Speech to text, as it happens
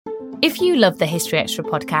If you love the History Extra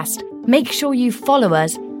podcast, make sure you follow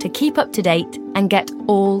us to keep up to date and get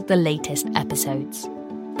all the latest episodes.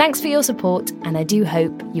 Thanks for your support, and I do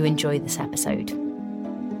hope you enjoy this episode.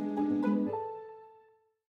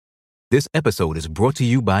 This episode is brought to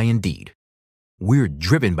you by Indeed. We're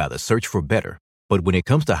driven by the search for better, but when it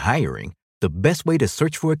comes to hiring, the best way to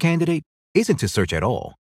search for a candidate isn't to search at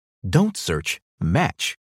all. Don't search,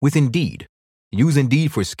 match with Indeed. Use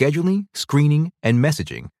Indeed for scheduling, screening, and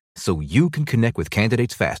messaging so you can connect with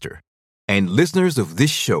candidates faster. And listeners of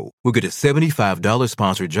this show will get a $75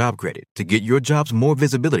 sponsored job credit to get your jobs more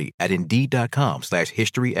visibility at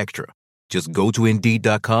Indeed.com/historyextra. Just go to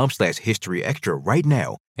Indeed.com/historyextra right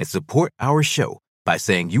now and support our show by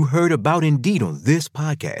saying you heard about Indeed on this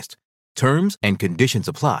podcast. Terms and conditions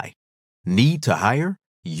apply. Need to hire?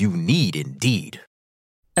 You need Indeed.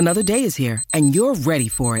 Another day is here, and you're ready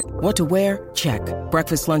for it. What to wear? Check.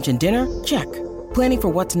 Breakfast, lunch, and dinner? Check. Planning for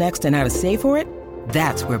what's next and how to save for it?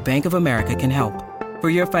 That's where Bank of America can help. For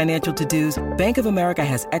your financial to-dos, Bank of America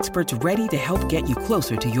has experts ready to help get you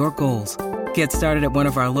closer to your goals. Get started at one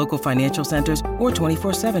of our local financial centers or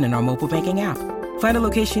 24/7 in our mobile banking app. Find a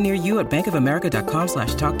location near you at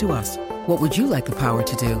bankofamerica.com/talktous. What would you like the power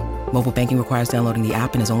to do? Mobile banking requires downloading the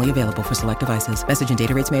app and is only available for select devices. Message and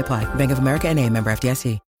data rates may apply. Bank of America N.A., member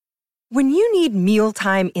FDIC. When you need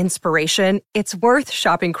mealtime inspiration, it's worth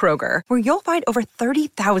shopping Kroger, where you'll find over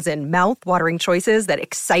 30,000 mouth-watering choices that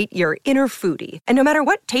excite your inner foodie. And no matter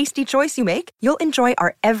what tasty choice you make, you'll enjoy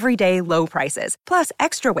our everyday low prices, plus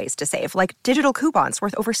extra ways to save, like digital coupons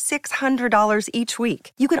worth over $600 each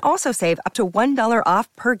week. You can also save up to $1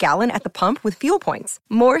 off per gallon at the pump with fuel points.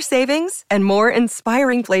 More savings and more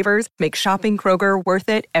inspiring flavors make shopping Kroger worth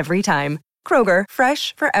it every time. Kroger,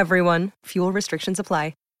 fresh for everyone. Fuel restrictions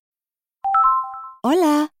apply.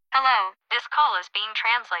 Hola. Hello, this call is being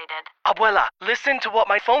translated. Abuela, listen to what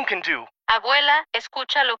my phone can do. Abuela,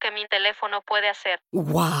 escucha lo que mi teléfono puede hacer.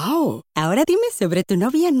 Wow. Ahora dime sobre tu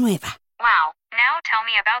novia nueva. Wow, now tell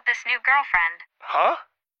me about this new girlfriend. Huh?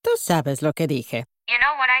 Tú sabes lo que dije. You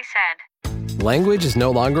know what I said. Language is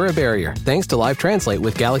no longer a barrier thanks to Live Translate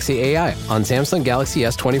with Galaxy AI on Samsung Galaxy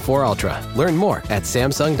S24 Ultra. Learn more at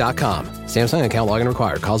Samsung.com. Samsung account login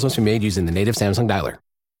required. Calls must be made using the native Samsung dialer.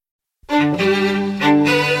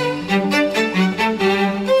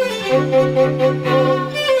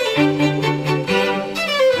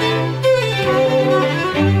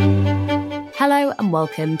 Hello and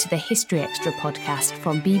welcome to the History Extra podcast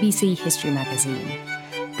from BBC History Magazine,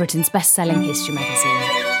 Britain's best-selling history magazine.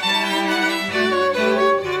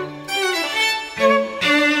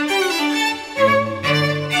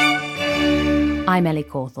 I'm Ellie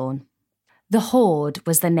Cawthorne. The Horde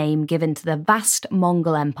was the name given to the vast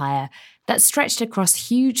Mongol Empire that stretched across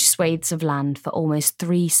huge swathes of land for almost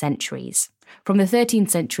 3 centuries, from the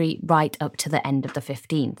 13th century right up to the end of the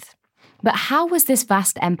 15th. But how was this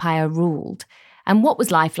vast empire ruled, and what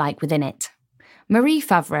was life like within it? Marie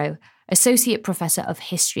Favreau, Associate Professor of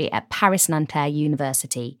History at Paris-Nanterre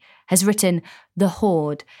University, has written The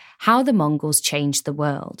Horde, How the Mongols Changed the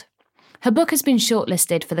World. Her book has been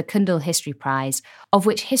shortlisted for the Kundal History Prize, of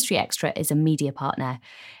which History Extra is a media partner,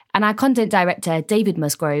 and our content director, David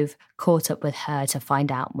Musgrove, caught up with her to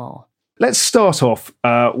find out more. Let's start off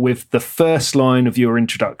with the first line of your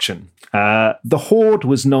introduction. The Horde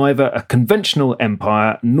was neither a conventional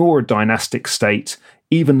empire nor a dynastic state,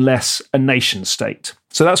 even less a nation state.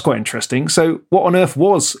 So that's quite interesting. So what on earth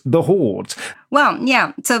was the Horde? Well,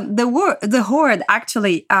 yeah. So the Horde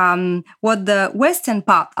actually was the western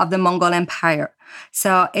part of the Mongol Empire.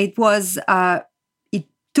 So it was it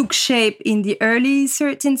took shape in the early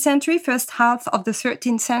 13th century, first half of the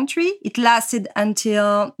 13th century. It lasted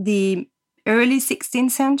until the early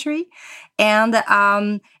 16th century, and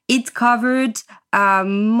it covered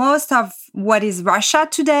most of what is Russia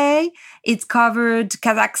today. It covered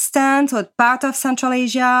Kazakhstan, so part of Central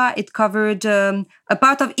Asia. It covered a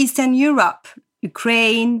part of Eastern Europe,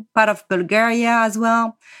 Ukraine, part of Bulgaria as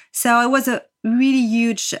well. So it was a really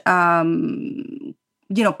huge,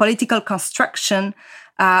 political construction,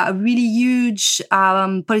 a really huge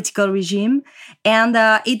political regime. And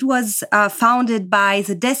it was founded by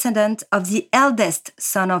the descendant of the eldest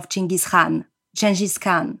son of Genghis Khan.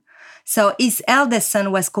 So his eldest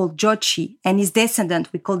son was called Jochi, and his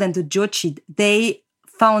descendant, we call them the Jochid. They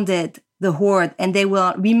founded the Horde, and they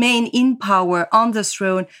will remain in power on the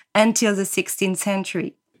throne until the 16th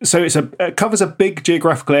century. So it covers a big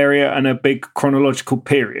geographical area and a big chronological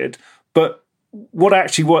period. But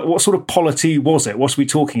what sort of polity was it? What are we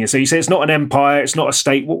talking here? So you say it's not an empire, it's not a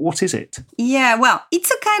state. What is it? Yeah, well, it's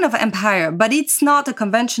a kind of empire, but it's not a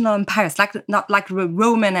conventional empire. It's not like the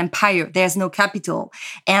Roman Empire. There's no capital.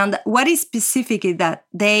 And what is specific is that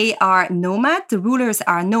they are nomads. The rulers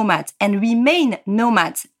are nomads and remain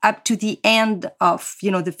nomads up to the end of, the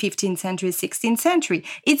 15th century, 16th century.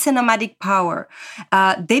 It's a nomadic power.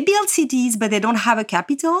 They build cities, but they don't have a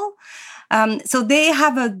capital. So they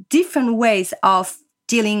have different ways of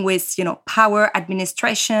dealing with, power,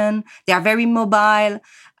 administration. They are very mobile.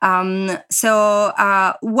 What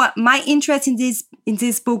my interest in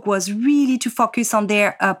this book was really to focus on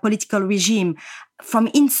their political regime from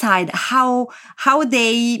inside, how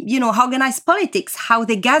they, organize politics, how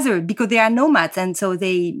they gather, because they are nomads and so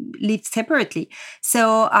they live separately.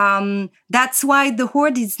 So that's why the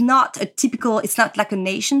Horde is not it's not like a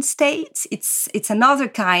nation state. It's another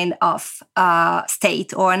kind of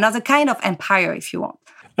state or another kind of empire, if you want.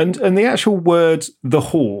 And the actual word, the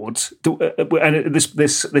Horde, and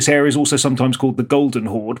this area is also sometimes called the Golden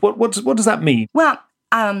Horde. What does that mean? Well,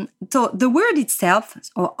 so the word itself,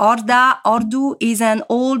 or Orda, Ordu, is an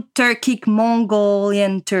old Turkic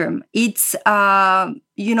Mongolian term. It's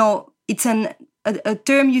it's a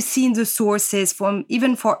term you see in the sources from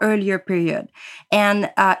even for earlier period,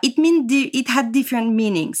 and it had different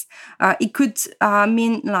meanings. It could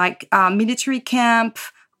mean like military camp,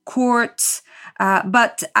 court.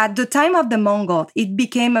 But at the time of the Mongols, it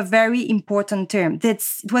became a very important term. It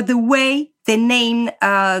was the way they named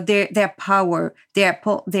their power, their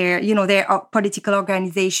political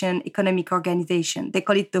organization, economic organization. They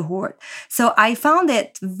call it the Horde. So I found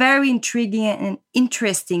it very intriguing and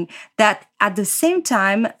interesting that at the same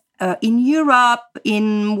time, in Europe,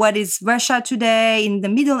 in what is Russia today, in the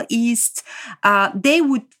Middle East, they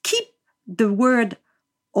would keep the word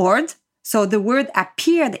Horde. So the word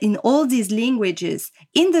appeared in all these languages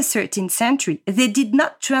in the 13th century. They did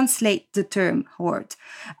not translate the term horde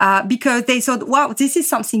because they thought, wow, this is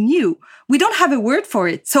something new. We don't have a word for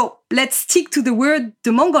it. So let's stick to the word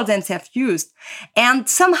the Mongols themselves used. And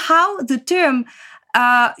somehow the term,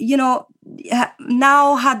 now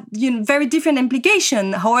had very different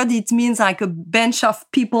implication. Horde, it means like a bunch of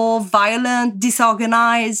people, violent,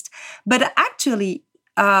 disorganized. But actually,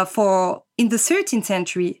 in the 13th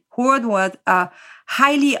century, Horde was a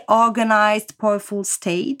highly organized, powerful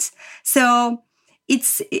state. So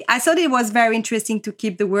I thought it was very interesting to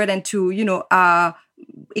keep the word and to,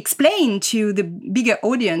 explain to the bigger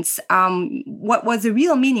audience what was the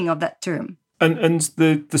real meaning of that term. And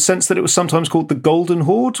the sense that it was sometimes called the Golden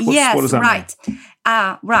Horde? What does that mean?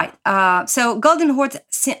 Right. So Golden Horde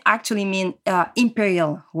actually mean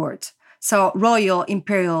imperial horde. So royal,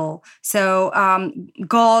 imperial. So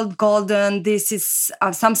gold, golden, this is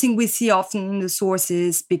something we see often in the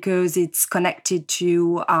sources because it's connected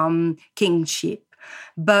to kingship.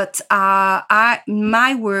 But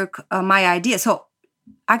my work, my idea, so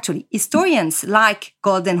actually historians like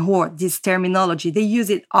Golden Horde, this terminology, they use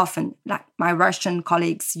it often, like my Russian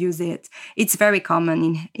colleagues use it. It's very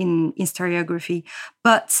common in historiography.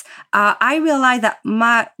 But I realized that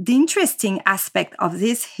the interesting aspect of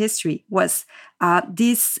this history was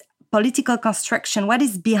this political construction. What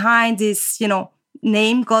is behind this,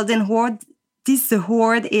 name Golden Horde? The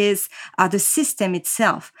horde is the system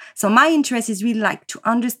itself. So my interest is really like to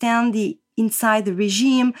understand inside the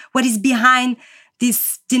regime, what is behind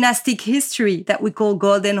this dynastic history that we call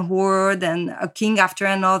Golden Horde and a king after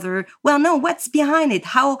another. Well, no, what's behind it?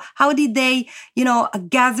 How did they,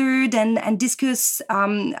 gathered and discuss,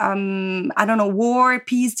 war,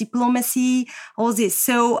 peace, diplomacy, all this.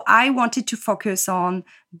 So I wanted to focus on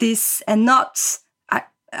this and not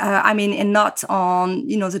on,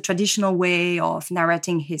 the traditional way of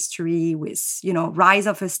narrating history with, rise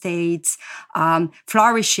of a state,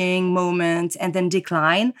 flourishing moment, and then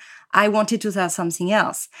decline. I wanted to tell something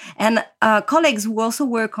else. And colleagues who also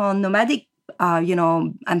work on nomadic,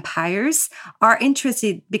 empires are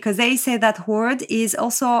interested because they say that horde is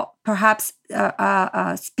also perhaps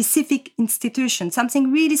a specific institution,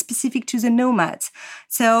 something really specific to the nomads.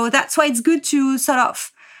 So that's why it's good to sort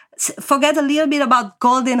of forget a little bit about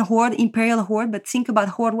Golden Horde, Imperial Horde, but think about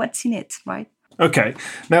Horde, what's in it, right? Okay.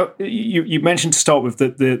 Now, you mentioned to start with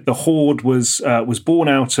that the Horde was born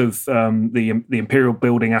out of the imperial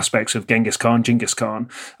building aspects of Genghis Khan,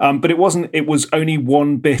 but it wasn't. It was only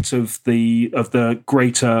one bit of the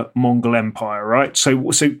greater Mongol Empire, right? So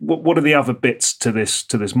what are the other bits to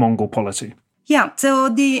this Mongol polity? Yeah, so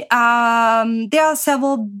there are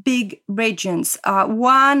several big regions.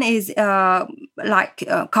 One is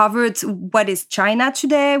covered what is China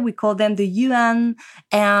today. We call them the Yuan,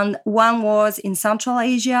 and one was in Central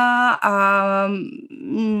Asia,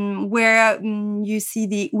 where you see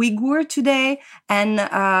the Uyghur today, and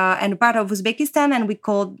a part of Uzbekistan, and we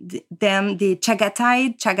call them the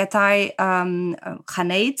Chagatai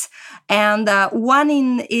Khanate, and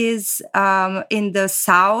one is in the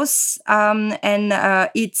south. And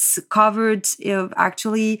it's covered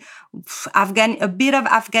actually a bit of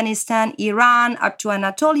Afghanistan, Iran, up to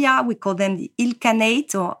Anatolia. We call them the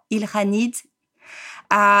Ilkhanate or Ilkhanid.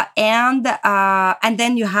 And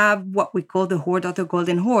then you have what we call the Horde of the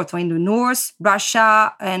Golden Horde, so in the north,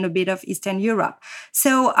 Russia, and a bit of Eastern Europe.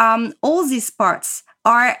 So all these parts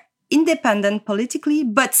are independent politically,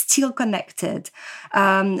 but still connected.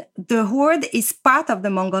 The Horde is part of the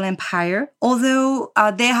Mongol Empire, although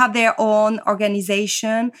they have their own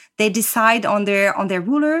organization. They decide on their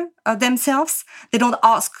ruler themselves. They don't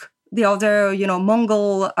ask the other,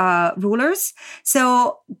 Mongol rulers.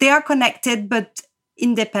 So they are connected, but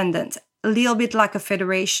independent. A little bit like a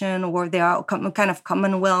federation, or they are a kind of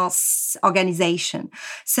Commonwealth organization.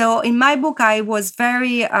 So in my book, I was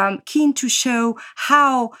very keen to show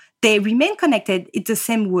how they remain connected in the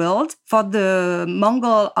same world. For the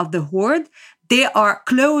Mongol of the Horde, they are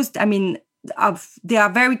close. I mean, they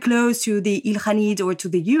are very close to the Ilkhanid or to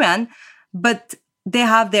the Yuan, but they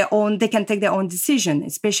have their own. They can take their own decision,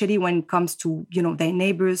 especially when it comes to their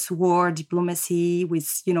neighbors, war, diplomacy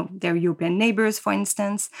with their European neighbors, for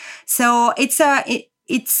instance. So it's a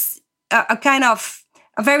kind of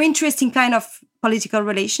a very interesting kind of political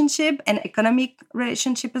relationship and economic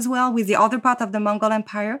relationship as well with the other part of the Mongol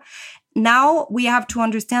Empire. Now we have to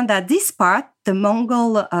understand that this part, the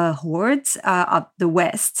Mongol hordes of the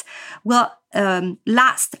West, will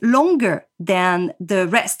last longer than the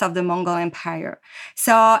rest of the Mongol Empire.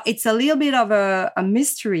 So it's a little bit of a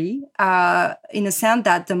mystery in a sense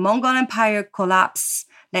that the Mongol Empire collapsed,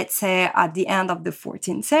 let's say, at the end of the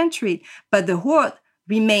 14th century, but the horde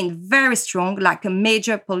remained very strong, like a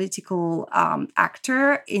major political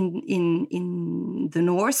actor in the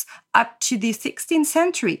north up to the 16th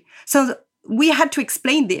century. So we had to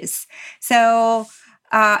explain this. So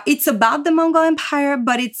it's about the Mongol Empire,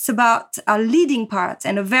 but it's about a leading part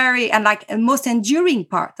and a most enduring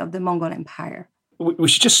part of the Mongol Empire. We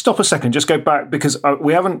should just stop a second, just go back, because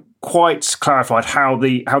we haven't quite clarified how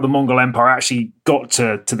the Mongol Empire actually got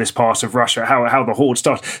to this part of Russia, how the horde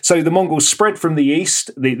started. So the Mongols spread from the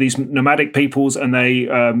east, these nomadic peoples, and they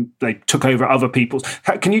took over other peoples.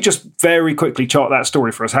 Can you just very quickly chart that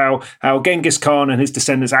story for us? How Genghis Khan and his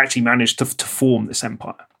descendants actually managed to form this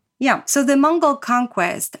empire? Yeah, so the Mongol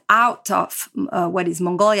conquest out of what is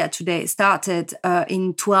Mongolia today started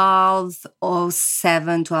in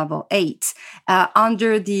 1207, 1208,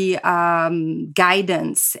 under the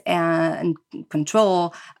guidance and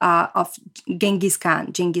control of Genghis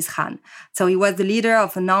Khan. So he was the leader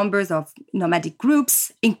of a number of nomadic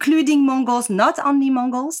groups, including Mongols, not only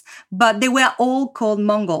Mongols, but they were all called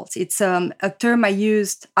Mongols. It's a term I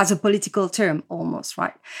used as a political term almost,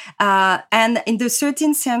 right? And in the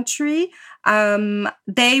 13th century,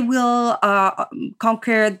 they will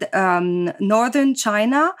conquer northern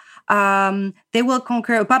China. They will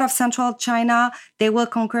conquer a part of central China. They will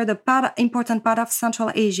conquer the important part of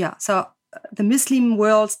Central Asia. So the Muslim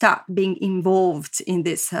world start being involved in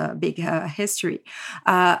this big history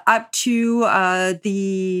up to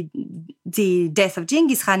the death of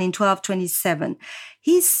Genghis Khan in 1227.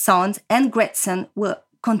 His sons and grandson will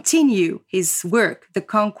continue his work, the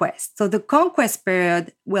conquest. So the conquest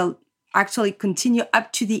period will actually continue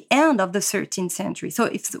up to the end of the 13th century. So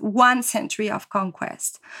it's 1 century of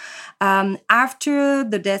conquest. After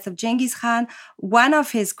the death of Genghis Khan, one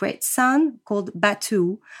of his great sons, called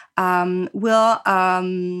Batu, will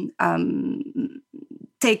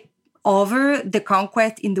take over the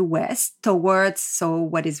conquest in the west towards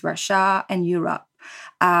what is Russia and Europe.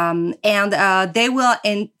 They will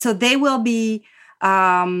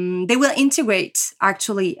integrate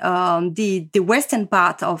actually the western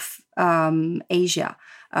part of Asia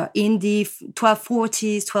in the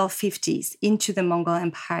 1240s, 1250s into the Mongol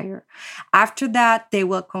Empire. After that, they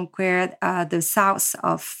will conquer the south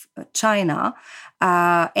of China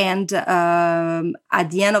And at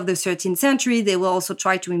the end of the 13th century, they will also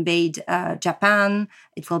try to invade Japan.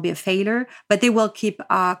 It will be a failure, but they will keep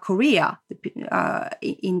Korea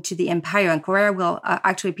into the empire, and Korea will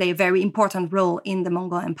actually play a very important role in the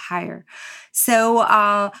Mongol Empire. So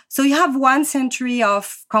you have 1 century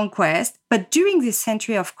of conquest, but during this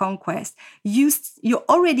century of conquest, you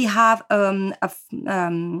already have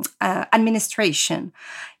administration.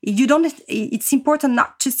 It's important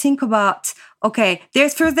not to think about, okay,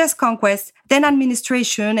 there's conquest, then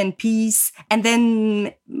administration and peace, and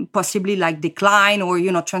then possibly like decline or,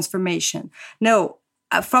 transformation. No,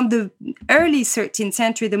 from the early 13th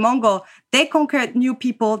century, the Mongol, they conquered new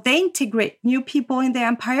people, they integrate new people in their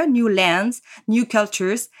empire, new lands, new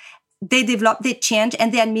cultures. They develop, they change,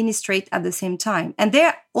 and they administrate at the same time. And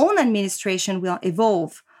their own administration will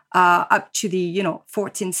evolve up to the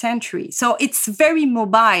 14th century. So it's very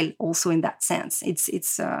mobile also in that sense.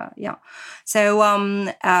 So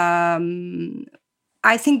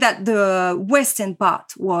I think that the Western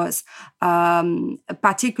part was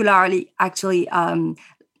particularly actually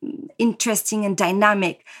interesting and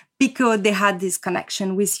dynamic because they had this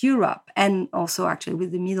connection with Europe and also actually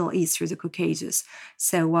with the Middle East through the Caucasus.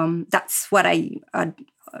 So that's what I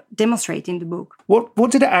demonstrate in the book.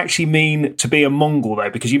 What did it actually mean to be a Mongol, though?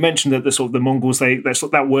 Because you mentioned that the Mongols,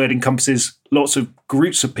 that word encompasses lots of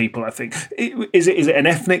groups of people, I think. Is it an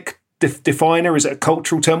ethnic definer? Is it a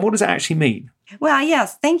cultural term? What does it actually mean? Well,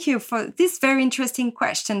 yes, thank you for this very interesting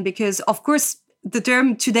question, because, of course, the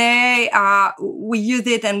term today, we use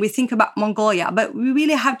it and we think about Mongolia, but we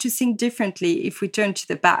really have to think differently if we turn to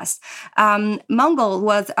the past. Mongol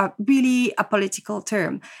was really a political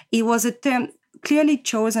term. It was a term clearly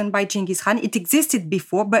chosen by Genghis Khan. It existed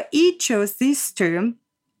before, but he chose this term.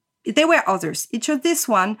 There were others. He chose this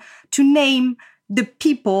one to name the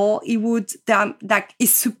people he would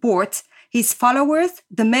his support, his followers,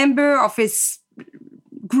 the member of his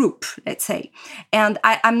group, let's say. And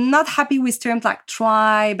I'm not happy with terms like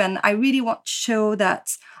tribe, and I really want to show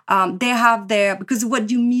that they have because what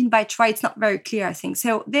you mean by tribe, it's not very clear, I think.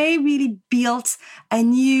 So they really built a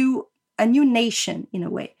new nation in a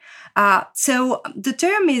way. So the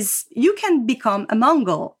term is, you can become a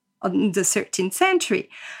Mongol in the 13th century.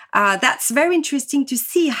 That's very interesting to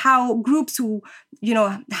see how groups who,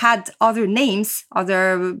 had other names, have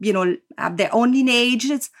their own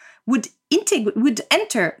lineages, would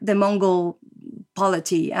enter the Mongol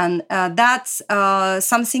polity. And that's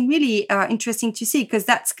something really interesting to see, because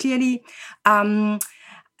that's clearly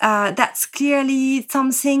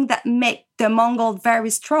something that makes the Mongol very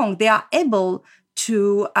strong. They are able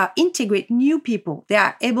to integrate new people. They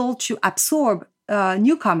are able to absorb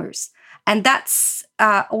newcomers. And that's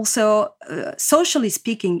also, socially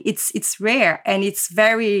speaking, it's rare, and it's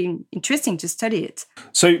very interesting to study it.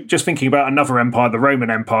 So just thinking about another empire, the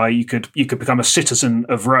Roman Empire, you could become a citizen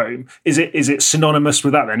of Rome. Is it synonymous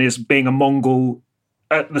with that then? Is being a Mongol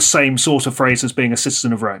the same sort of phrase as being a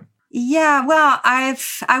citizen of Rome? Yeah, well,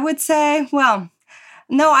 I would say,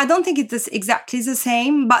 no, I don't think it's exactly the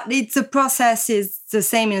same, but the process is the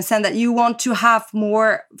same in the sense that you want to have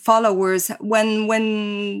more followers. When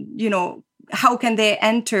how can they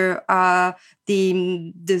enter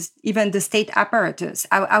even the state apparatus?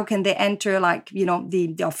 How can they enter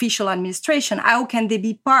the official administration? How can they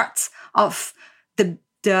be part of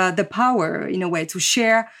the power in a way to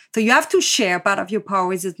share? So you have to share part of your power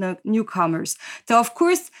with the newcomers. So of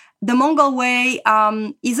course, the Mongol way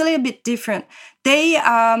is a little bit different. They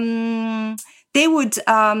would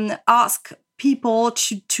ask people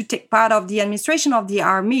to take part of the administration of the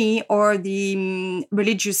army or the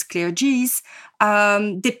religious clergies,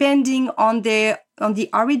 depending on the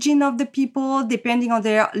origin of the people, depending on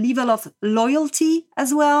their level of loyalty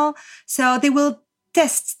as well. So they will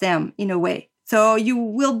test them in a way. So you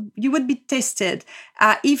would be tested.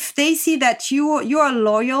 If they see that you're a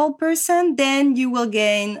loyal person, then you will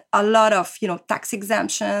gain a lot of tax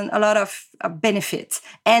exemption, a lot of benefits,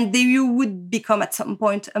 and then you would become at some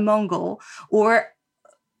point a Mongol, or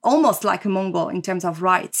almost like a Mongol in terms of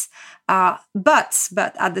rights. But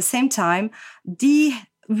at the same time, the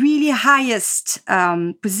really highest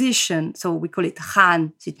position, so we call it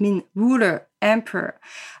Khan, so it means ruler, emperor.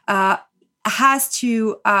 Has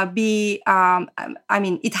to be,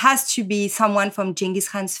 it has to be someone from Genghis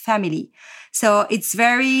Khan's family. So it's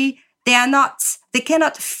they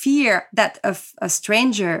cannot fear that a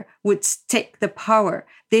stranger would take the power.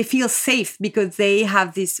 They feel safe because they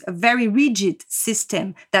have this very rigid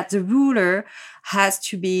system that the ruler has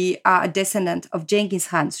to be a descendant of Genghis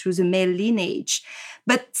Khan through the male lineage.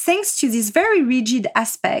 But thanks to this very rigid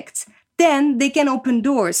aspect, then they can open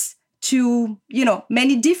doors to,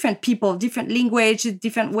 many different people, different language,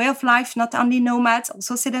 different way of life, not only nomads,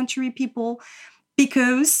 also sedentary people,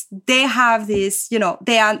 because they have this,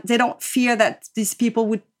 they don't fear that these people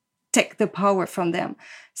would take the power from them.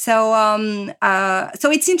 So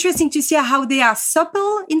it's interesting to see how they are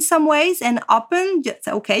supple in some ways and open.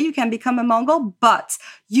 Okay, you can become a Mongol, but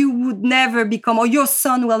you would never become, or your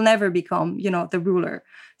son will never become, the ruler.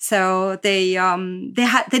 So they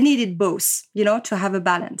needed both, to have a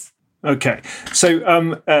balance. Okay, so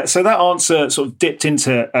that answer sort of dipped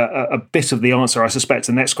into a bit of the answer, I suspect.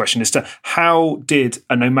 The next question is to how did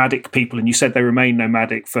a nomadic people, and you said they remained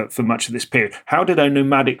nomadic for much of this period, how did a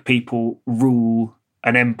nomadic people rule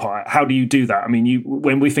an empire? How do you do that? I mean,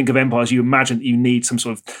 when we think of empires, you imagine that you need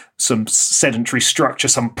some sedentary structure,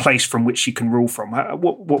 some place from which you can rule from.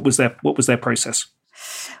 What was their process?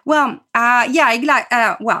 Well,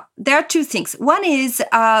 there are two things. One is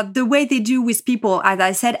the way they do with people, as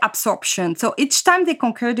I said, absorption. So each time they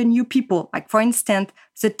conquered a new people, like for instance,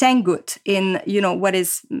 the Tangut in, what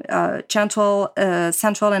is central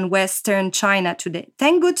and western China today.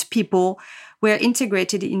 Tangut people were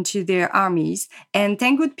integrated into their armies, and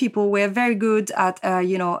Tangut people were very good at,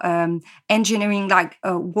 engineering, like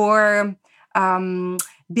war.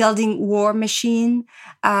 Building war machine,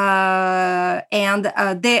 and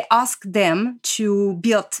they asked them to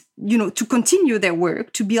build, to continue their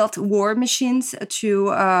work, to build war machines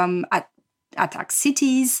to attack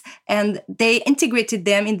cities, and they integrated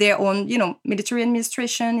them in their own, military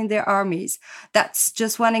administration, in their armies. That's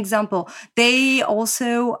just one example. They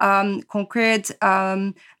also conquered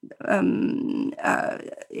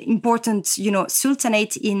important,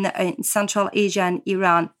 sultanate in Central Asia and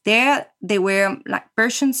Iran. There, they were like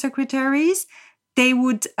Persian secretaries. They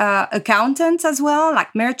would accountants as well,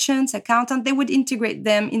 like merchants, accountants. They would integrate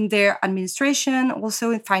them in their administration,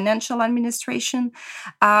 also in financial administration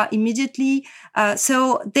immediately.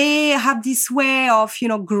 So they have this way of,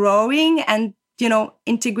 growing and,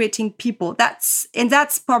 integrating people.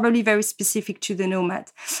 That's probably very specific to the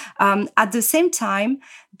nomad. At the same time,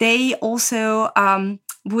 they also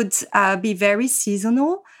would be very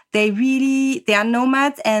seasonal. They are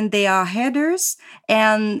nomads and they are herders,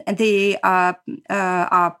 and they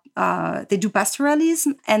they do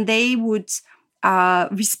pastoralism, and they would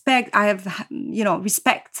respect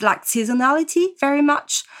like seasonality very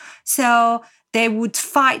much. So they would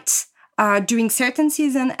fight during certain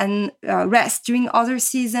season and rest during other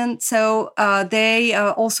season. So they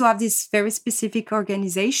also have this very specific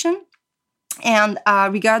organization. And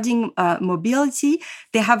regarding mobility,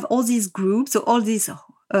 they have all these groups, so all these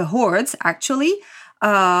hordes actually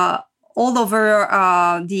all over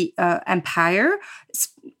the empire,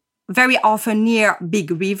 very often near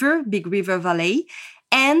big river valley,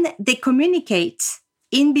 and they communicate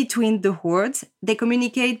in between the hordes. They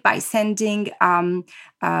communicate by sending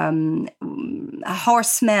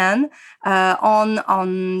horsemen on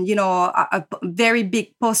a very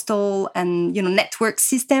big postal and network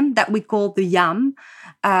system that we call the YAM.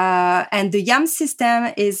 And the YAM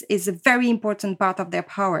system is a very important part of their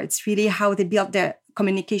power. It's really how they build their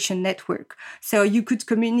communication network. So you could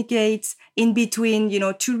communicate in between,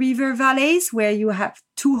 two river valleys where you have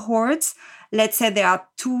two hordes. Let's say there are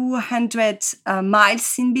 200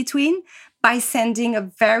 miles in between, by sending a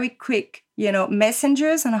very quick,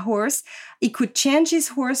 messengers on a horse. He could change his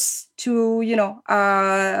horse to,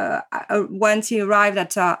 once he arrived at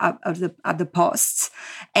the post,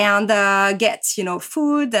 and get,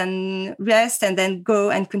 food and rest, and then go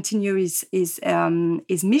and continue his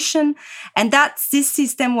mission. And this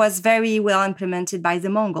system was very well implemented by the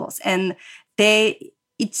Mongols, and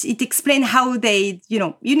it explained how they,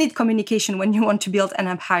 you need communication when you want to build an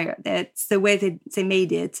empire. That's the way they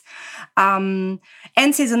made it. And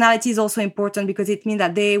seasonality is also important because it means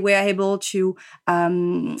that they were able to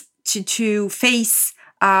face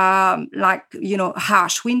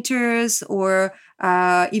harsh winters, or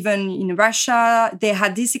even in Russia. They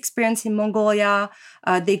had this experience in Mongolia.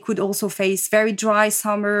 They could also face very dry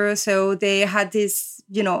summer. So they had this,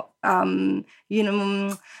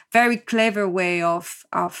 very clever way of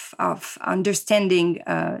understanding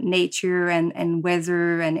nature and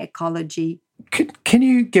weather and ecology. Can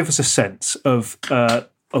you give us a sense of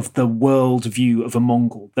the world view of a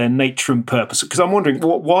Mongol, their nature and purpose? Because I'm wondering,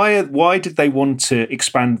 why did they want to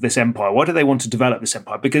expand this empire? Why did they want to develop this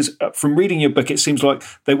empire? Because from reading your book, it seems like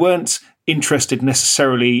they weren't interested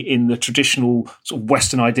necessarily in the traditional sort of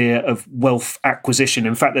Western idea of wealth acquisition.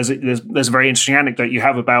 In fact, there's a very interesting anecdote you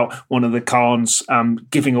have about one of the Khans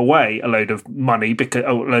giving away a load of money,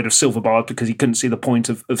 a load of silver bars, because he couldn't see the point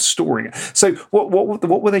of storing it. So what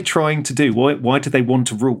were they trying to do? Why did they want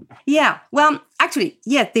to rule? Yeah, well, actually,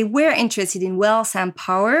 yes, they were interested in wealth and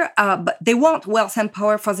power, but they want wealth and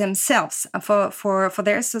power for themselves, for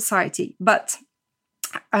their society. But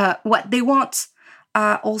what they want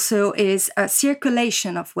also is a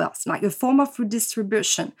circulation of wealth, like a form of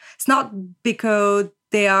redistribution. It's not because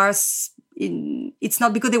they are. It's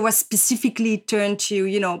not because they were specifically turned to,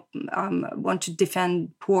 want to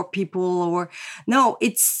defend poor people, or no.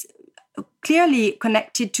 It's clearly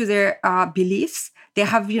connected to their beliefs. They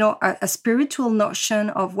have, a spiritual notion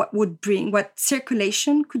of what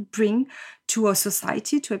circulation could bring to a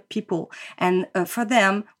society, to a people. And for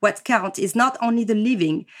them, what counts is not only the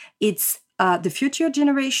living, it's the future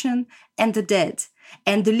generation and the dead.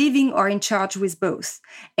 And the living are in charge with both.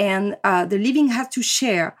 And the living have to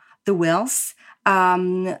share the wealth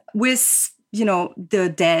with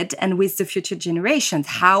the dead and with the future generations.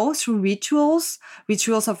 How? Through rituals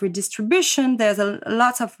of redistribution. There's a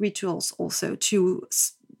lot of rituals also to,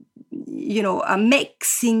 make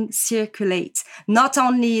things circulate, not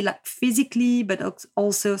only like physically, but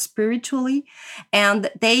also spiritually. And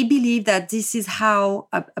they believe that this is how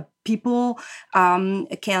a people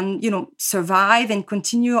can, survive and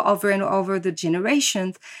continue over and over the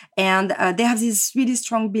generations. And they have this really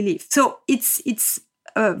strong belief. So it's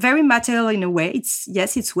very material in a way.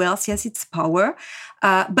 It's wealth, yes, it's power,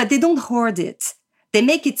 but they don't hoard it. They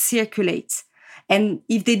make it circulate. And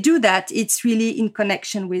if they do that, it's really in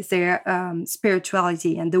connection with their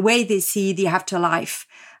spirituality and the way they see the afterlife.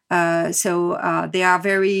 So they are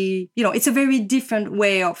very, it's a very different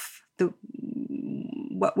way of the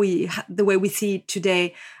way we see it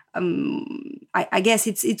today. I guess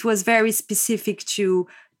it was very specific to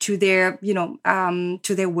their,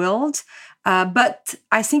 to their world. But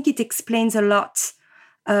I think it explains a lot.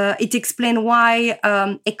 It explains why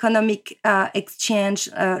economic exchange,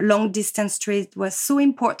 long distance trade was so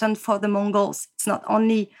important for the Mongols. It's not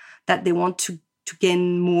only that they want to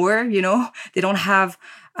gain more, they don't have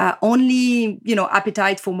only,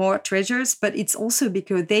 appetite for more treasures, but it's also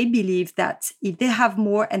because they believe that if they have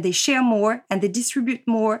more and they share more and they distribute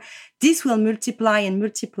more, this will multiply,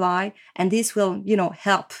 and this will,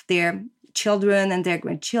 help their children and their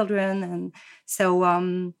grandchildren. And so,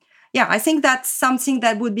 I think that's something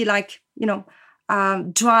that would be like,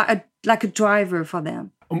 like a driver for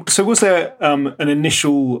them. So was there an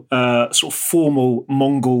initial sort of formal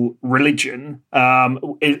Mongol religion?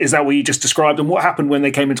 Is that what you just described? And what happened when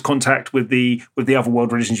they came into contact with the other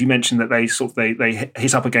world religions? You mentioned that they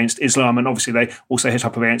hit up against Islam, and obviously they also hit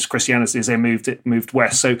up against Christianity as they moved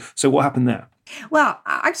west. So what happened there? Well,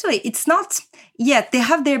 actually, it's not yet. They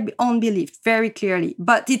have their own belief very clearly,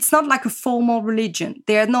 but it's not like a formal religion.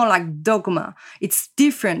 They are not like dogma. It's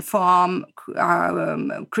different from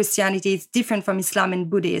Christianity. It's different from Islam and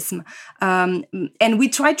Buddhism. And we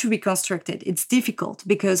try to reconstruct it. It's difficult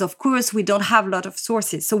because, of course, we don't have a lot of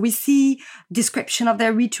sources. So we see description of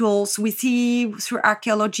their rituals. We see through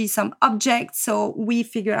archaeology some objects. So we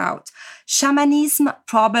figure out shamanism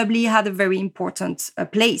probably had a very important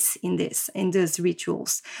place in those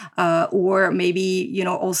rituals, or maybe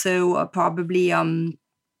also probably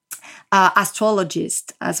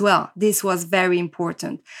astrologist as well. This was very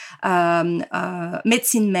important.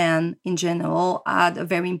 Medicine men in general had a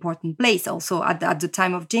very important place also at the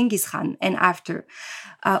time of Genghis Khan and after.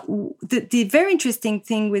 The very interesting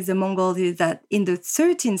thing with the Mongols is that in the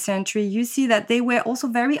 13th century, you see that they were also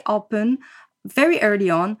very open, very early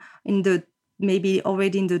on maybe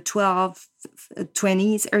already in the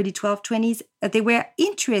 1220s, early 1220s, they were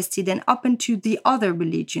interested and open to the other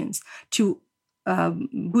religions, to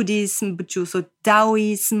Buddhism, but also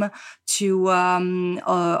Taoism, to,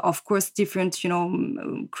 of course, different,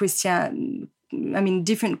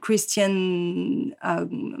 different Christian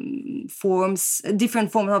forms,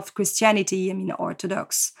 different forms of Christianity.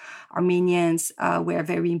 Orthodox Armenians were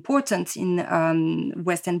very important in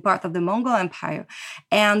western part of the Mongol Empire,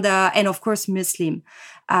 and of course Muslim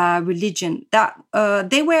religion. That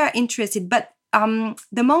they were interested, but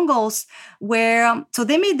the Mongols so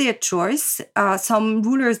they made their choice. Some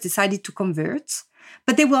rulers decided to convert,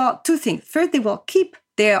 but there were two things. First, they will keep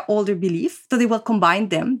their older belief, so they will combine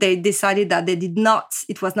them. They decided that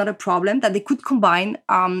it was not a problem, that they could combine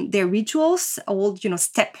their rituals, old,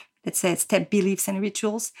 step beliefs and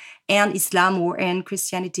rituals, and Islam and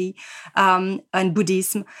Christianity and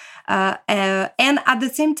Buddhism. And at the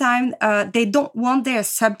same time, they don't want their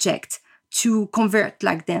subject to convert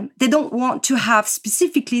like them. They don't want to have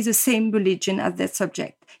specifically the same religion as their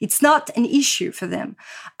subject. It's not an issue for them.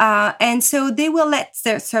 And so they will let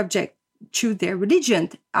their subject choose their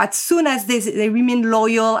religion as soon as they remain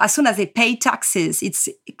loyal, as soon as they pay taxes. It's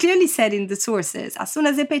clearly said in the sources. As soon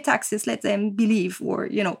as they pay taxes, let them believe or,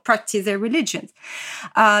 practice their religion.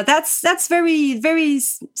 That's very, very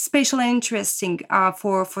special and interesting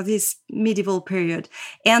for this medieval period.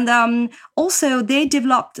 And also they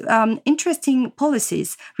developed interesting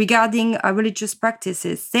policies regarding religious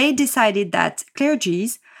practices. They decided that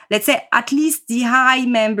clergies, let's say at least the high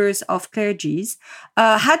members of clergies,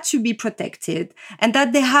 had to be protected, and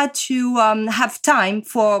that they had to have time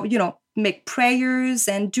for, make prayers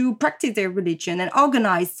and practice their religion and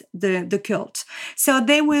organize the cult. So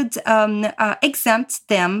they would exempt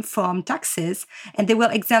them from taxes, and they will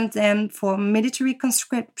exempt them from military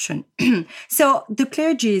conscription. So the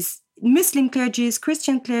clergies, Muslim clergies,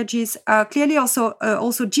 Christian clergies, clearly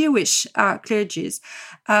also Jewish clergies,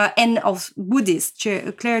 and also Buddhist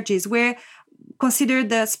clergies were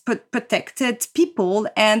considered as protected people,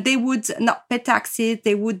 and they would not pay taxes.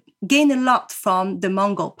 They would gain a lot from the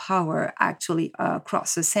Mongol power, actually,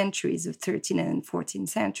 across the centuries of 13th and 14th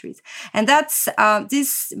centuries. And that's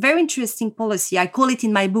this very interesting policy. I call it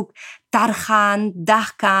in my book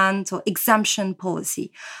Darkhan, so exemption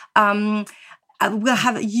policy. Will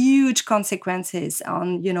have huge consequences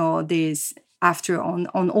on, this after on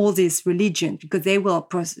all this religion, because they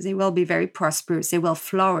will be very prosperous, they will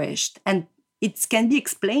flourish, and it can be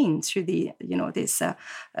explained through the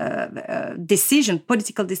this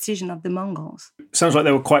political decision of the Mongols. Sounds like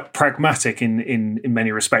they were quite pragmatic in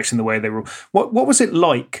many respects in the way they ruled. What was it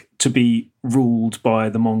like to be ruled by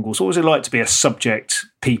the Mongols? What was it like to be a subject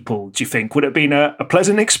people, do you think? Would it have been a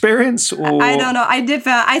pleasant experience? Or? I don't know.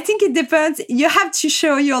 I think it depends. You have to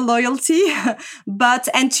show your loyalty,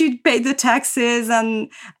 and to pay the taxes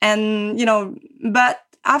but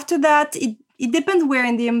after that, it depends where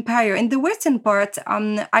in the empire. In the western part,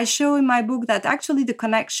 I show in my book that actually the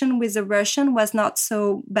connection with the Russian was not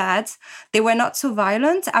so bad. They were not so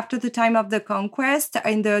violent after the time of the conquest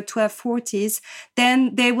in the 1240s.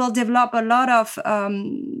 Then they will develop a lot of,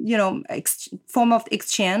 form of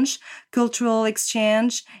exchange, cultural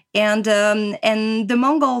exchange. And the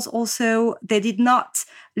Mongols also, they did not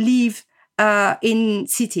live in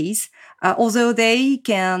cities. Although they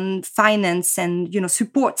can finance and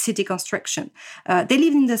support city construction, they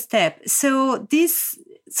live in the steppe. So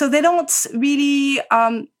they don't really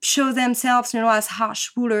show themselves, as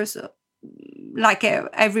harsh rulers like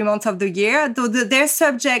every month of the year. Though their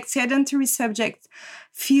subjects, sedentary subjects,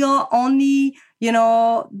 feel only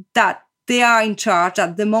that they are in charge,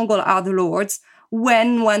 that the Mongols are the lords,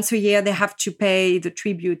 when once a year they have to pay the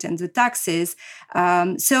tribute and the taxes.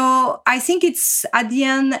 So I think it's at the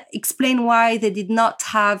end explain why they did not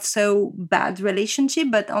have so bad relationship,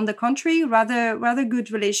 but on the contrary, rather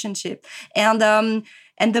good relationship. And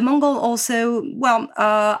the Mongol also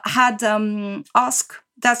had asked.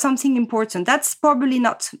 That's something important. That's probably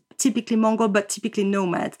not typically Mongol, but typically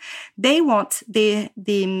nomad. They want their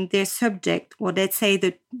subject, or let's say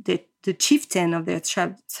the chieftain of their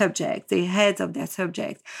subject, the head of their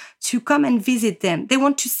subject, to come and visit them. They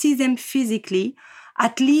want to see them physically,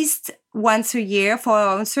 at least once a year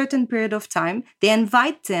for a certain period of time. They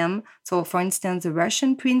invite them. So, for instance, the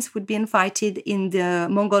Russian prince would be invited in the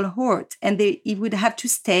Mongol horde, and he would have to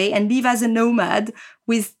stay and live as a nomad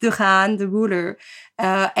with the Khan, the ruler,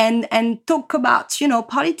 and talk about,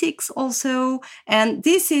 politics also. And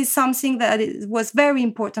this is something that was very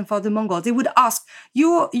important for the Mongols. They would ask,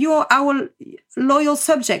 you're our loyal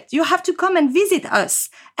subject. You have to come and visit us,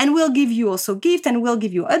 and we'll give you also gift, and we'll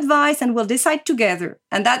give you advice, and we'll decide together.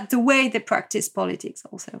 And that's the way they practice politics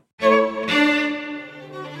also.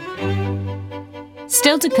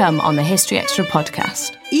 Still to come on the History Extra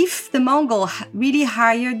podcast. If the Mongol really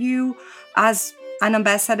hired you as an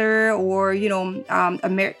ambassador or, a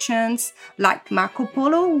merchant like Marco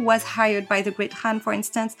Polo, who was hired by the Great Khan, for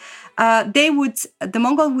instance, the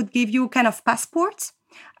Mongol would give you kind of passport.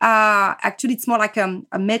 Actually, it's more like a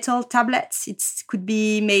metal tablet. It could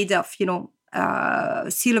be made of,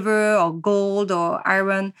 silver or gold or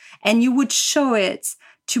iron, and you would show it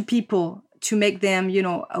to people to make them,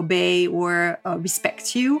 obey or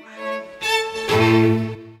respect you.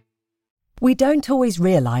 We don't always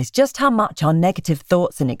realise just how much our negative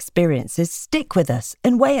thoughts and experiences stick with us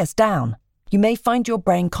and weigh us down. You may find your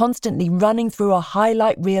brain constantly running through a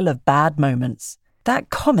highlight reel of bad moments. That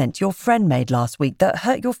comment your friend made last week that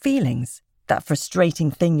hurt your feelings. That frustrating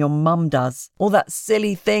thing your mum does. Or that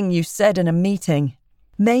silly thing you said in a meeting.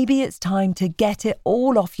 Maybe it's time to get it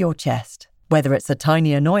all off your chest. Whether it's a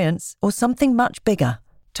tiny annoyance or something much bigger,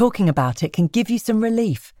 talking about it can give you some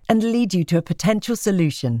relief and lead you to a potential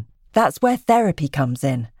solution. That's where therapy comes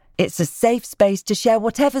in. It's a safe space to share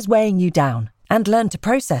whatever's weighing you down and learn to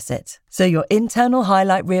process it, so your internal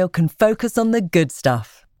highlight reel can focus on the good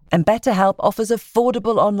stuff. And BetterHelp offers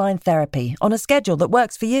affordable online therapy on a schedule that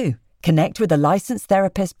works for you. Connect with a licensed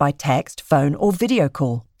therapist by text, phone, or video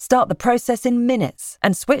call. Start the process in minutes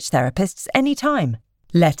and switch therapists anytime.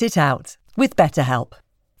 Let it out with BetterHelp.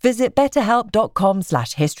 Visit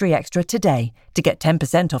betterhelp.com/historyextra today to get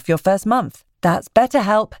 10% off your first month. That's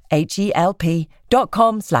BetterHelp,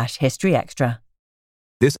 HELP.com/historyextra.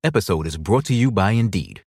 This episode is brought to you by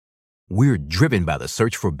Indeed. We're driven by the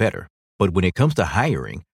search for better, but when it comes to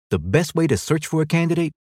hiring, the best way to search for a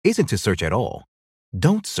candidate isn't to search at all.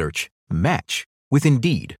 Don't search, match with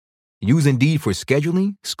Indeed. Use Indeed for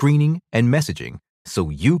scheduling, screening, and messaging so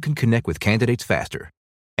you can connect with candidates faster.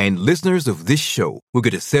 And listeners of this show will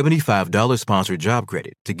get a $75 sponsored job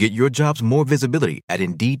credit to get your jobs more visibility at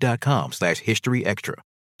Indeed.com/historyextra.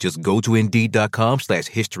 Just go to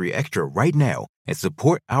Indeed.com/historyextra right now and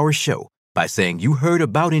support our show by saying you heard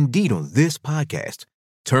about Indeed on this podcast.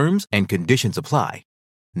 Terms and conditions apply.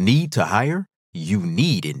 Need to hire? You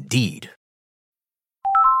need Indeed.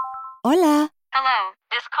 Hola. Hello,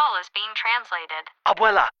 this call is being translated.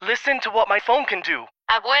 Abuela, listen to what my phone can do.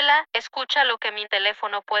 Abuela, escucha lo que mi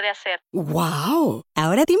teléfono puede hacer. Wow.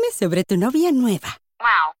 Ahora dime sobre tu novia nueva.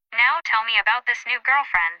 Wow, now tell me about this new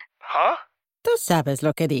girlfriend. Huh? Tú sabes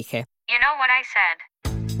lo que dije. You know what I said.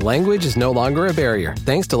 Language is no longer a barrier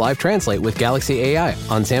thanks to Live Translate with Galaxy AI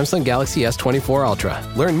on Samsung Galaxy S24 Ultra.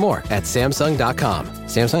 Learn more at Samsung.com.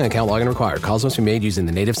 Samsung account login required. Calls must be made using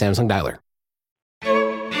the native Samsung dialer.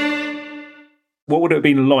 What would it have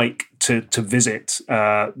been like to visit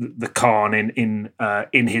the Khan in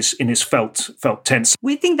his felt tents?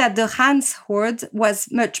 We think that the Han's horde was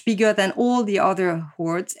much bigger than all the other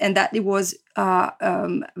hordes, and that it was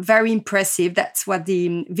very impressive. That's what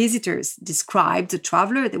the visitors described. The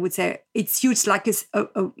traveler, they would say it's huge, like a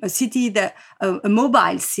city, a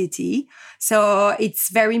mobile city. So it's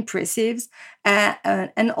very impressive,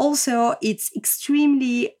 and also it's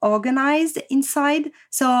extremely organized inside.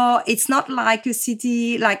 So it's not like a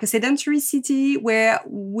city, like a sedentary city where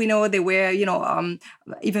we know there were,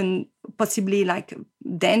 even possibly like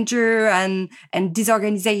danger and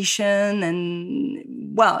disorganization, and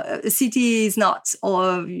a city is not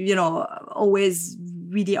always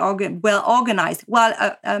really well organized. While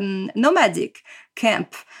nomadic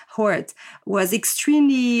camp horde was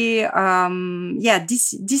extremely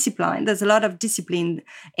disciplined. There's a lot of discipline,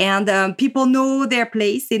 and people know their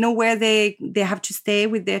place. They know where they have to stay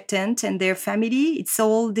with their tent and their family. It's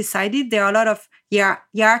all decided. There are a lot of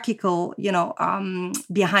hierarchical,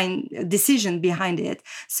 decision behind it.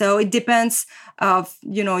 So it depends of,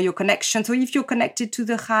 your connection. So if you're connected to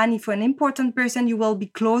the Khan, if you're an important person, you will be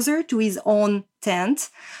closer to his own tent.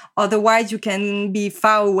 Otherwise, you can be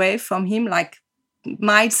far away from him, like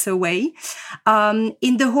miles away.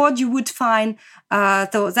 In the horde, you would find,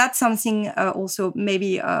 so that's something also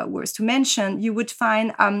maybe worth to mention, you would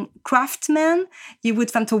find craftsmen, you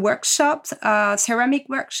would find a workshop, ceramic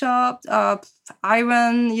workshop,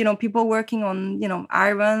 iron, people working on,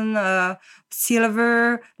 iron,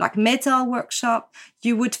 silver, like metal workshop.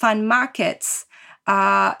 You would find markets.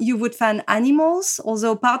 You would find animals,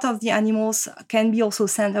 although part of the animals can be also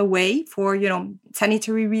sent away for,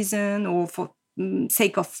 sanitary reason or for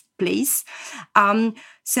sake of place.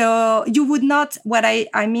 So you would not, what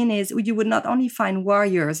I mean is you would not only find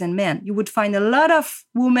warriors and men, you would find a lot of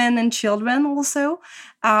women and children also.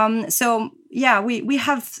 We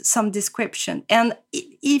have some description. And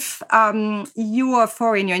if you are a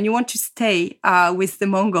foreigner and you want to stay with the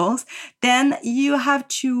Mongols, then you have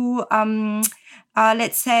to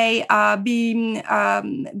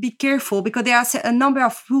be careful, because there are a number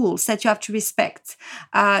of rules that you have to respect.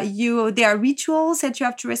 There are rituals that you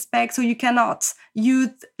have to respect, so you cannot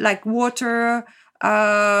use like water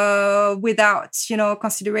without,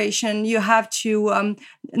 consideration. You have to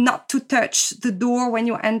not to touch the door when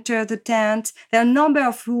you enter the tent. There are a number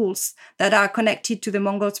of rules that are connected to the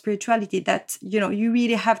Mongol spirituality that, you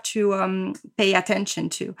really have to pay attention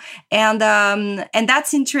to. And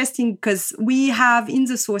that's interesting because we have in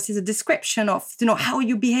the sources a description of, how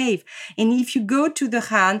you behave. And if you go to the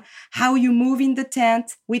Khan, how you move in the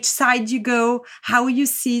tent, which side you go, how you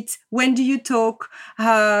sit, when do you talk,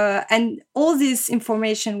 and all this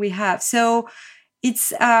information we have. So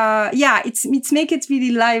it's make it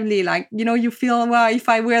really lively. Like, you feel, well, if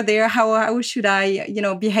I were there, how should I,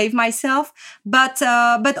 behave myself? But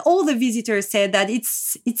all the visitors said that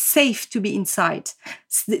it's safe to be inside.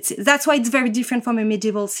 That's why it's very different from a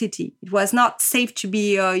medieval city. It was not safe to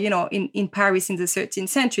be, in Paris in the 13th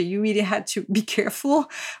century. You really had to be careful,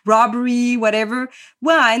 robbery, whatever.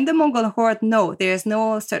 Well, in the Mongol horde, no, there's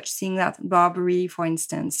no such thing that robbery, for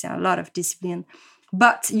instance. A lot of discipline.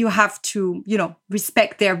 But you have to,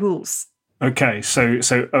 respect their rules. Okay, so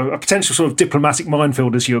a potential sort of diplomatic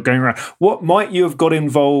minefield as you're going around. What might you have got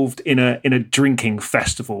involved in a drinking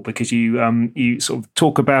festival? Because you sort of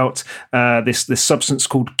talk about this substance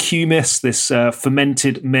called kumis, this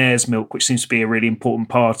fermented mare's milk, which seems to be a really important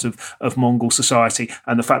part of Mongol society,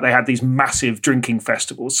 and the fact they had these massive drinking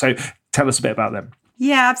festivals. So tell us a bit about them.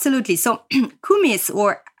 Yeah, absolutely. So kumis,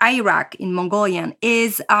 or ayrak in Mongolian,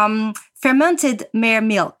 is fermented mare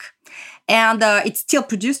milk. And it's still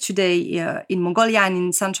produced today in Mongolia and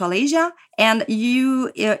in Central Asia. And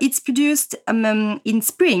it's produced in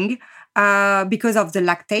spring because of the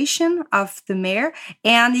lactation of the mare.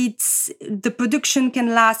 And the production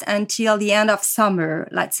can last until the end of summer,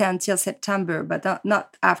 let's say until September, but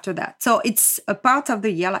not after that. So it's a part of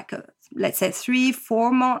the year, like let's say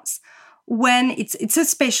 3-4 months, when it's a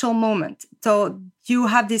special moment. So you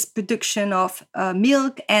have this production of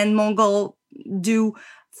milk, and Mongol do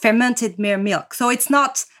fermented mare milk. So it's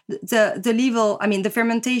not the level, the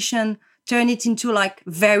fermentation turn it into like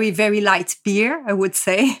very, very light beer, I would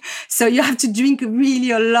say. So you have to drink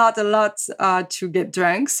really a lot to get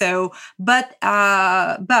drunk. So, but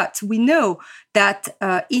we know that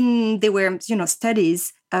there were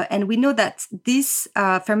studies, and we know that this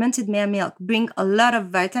fermented mare milk bring a lot of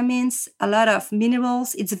vitamins, a lot of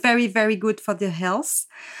minerals. It's very, very good for the health.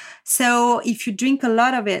 So if you drink a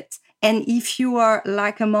lot of it, and if you are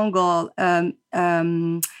like a Mongol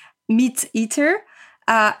meat eater,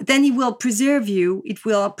 then it will preserve you. It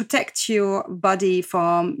will protect your body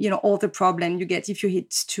from, all the problem you get if you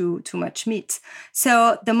eat too much meat.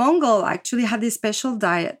 So the Mongol actually have this special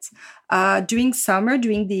diet. During summer,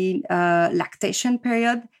 during the lactation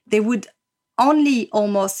period, they would only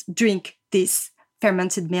almost drink this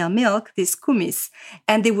fermented mare milk, this kumis,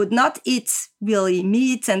 and they would not eat really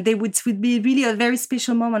meat, and it would be really a very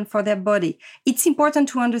special moment for their body. It's important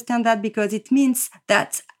to understand that, because it means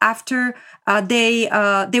that after they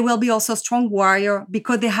will be also strong warrior,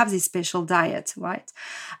 because they have this special diet, right?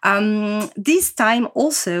 This time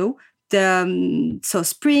also, so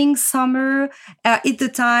spring, summer, at the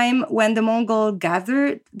time when the Mongol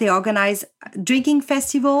gathered, they organize drinking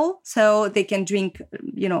festival, so they can drink,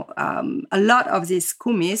 a lot of this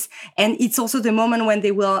kumis. And it's also the moment when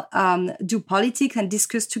they will do politics and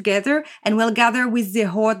discuss together, and will gather with the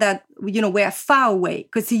horde that, were far away,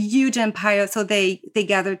 because it's a huge empire. So they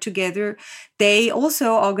gather together. They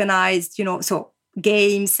also organized,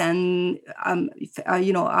 games and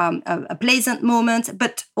a pleasant moment,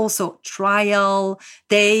 but also trial.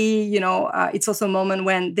 It's also a moment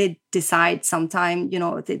when they decide sometime,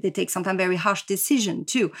 they take sometimes very harsh decision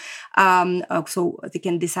too. So they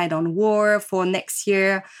can decide on war for next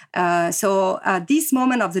year. So this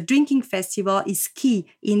moment of the drinking festival is key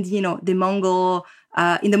in the Mongol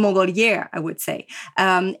year, I would say.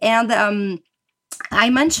 I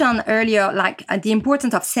mentioned earlier, the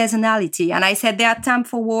importance of seasonality, and I said there are time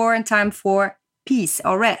for war and time for peace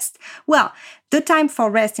or rest. Well, the time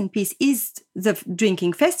for rest and peace is the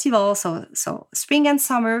drinking festival. So spring and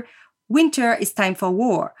summer. Winter is time for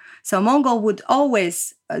war. So Mongol would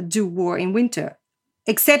always do war in winter,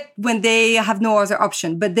 except when they have no other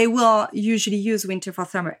option. But they will usually use winter for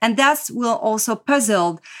summer, and that will also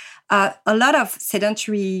puzzle a lot of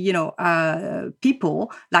sedentary, people,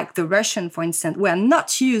 like the Russian, for instance, were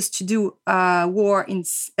not used to do war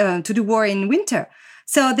in winter.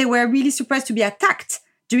 So they were really surprised to be attacked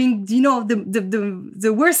during,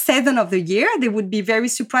 the worst season of the year. They would be very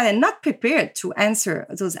surprised and not prepared to answer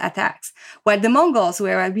those attacks. While the Mongols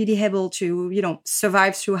were really able to,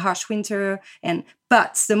 survive through harsh winter.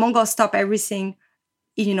 But the Mongols stop everything,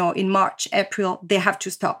 in March, April. They have to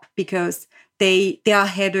stop because they are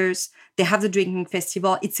headers. They have the drinking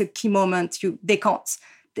festival. It's a key moment. They can't.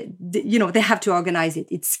 They have to organize it.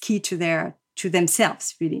 It's key to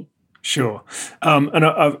themselves, really. Sure. And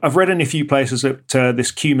I've read in a few places that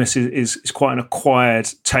this kumis is quite an acquired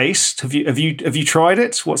taste. Have you tried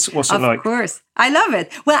it? What's it like? Of course. I love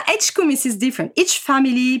it. Well, each kumis is different. Each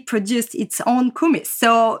family produced its own kumis.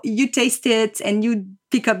 So you taste it and you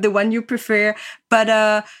pick up the one you prefer.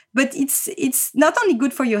 But it's not only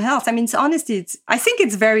good for your health. I mean, honestly, I think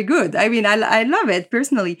it's very good. I mean, I love it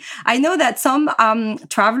personally. I know that some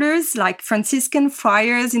travelers, like Franciscan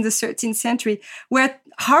friars in the 13th century, were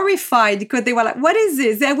horrified because they were like, "What is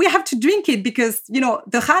this? And we have to drink it because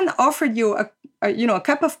the Khan offered you a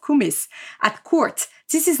cup of kumis at court.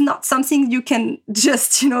 This is not something you can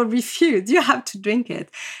just refuse. You have to drink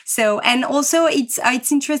it." So, and also it's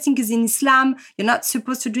interesting because in Islam you're not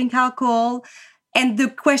supposed to drink alcohol, and the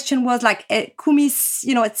question was like, kumis,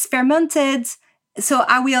 it's fermented. So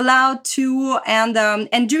are we allowed to? And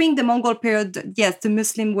during the Mongol period, yes, the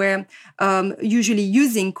Muslims were usually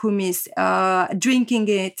using kumis, drinking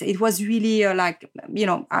it. It was really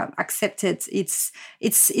accepted.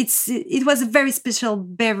 It was a very special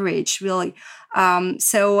beverage, really.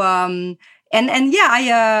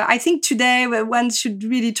 I think today one should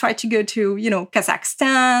really try to go to,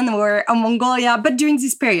 Kazakhstan or Mongolia. But during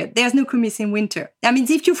this period, there's no kumis in winter. I mean,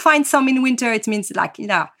 if you find some in winter, it means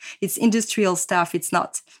it's industrial stuff. It's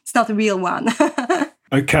not a real one.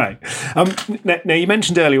 Okay. Now you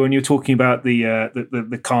mentioned earlier when you were talking about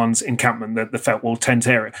the Khan's encampment, the Feldwall tent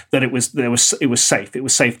area, that it was safe. It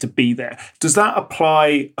was safe to be there. Does that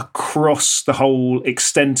apply across the whole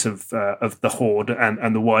extent of the horde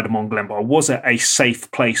and the wider Mongol Empire? Was it a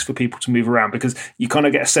safe place for people to move around? Because you kind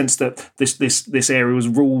of get a sense that this area was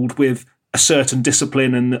ruled with a certain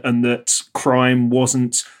discipline and that crime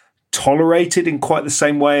wasn't tolerated in quite the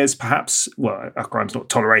same way as perhaps, well, crime's not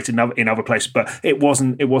tolerated in other places, but it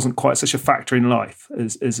wasn't quite such a factor in life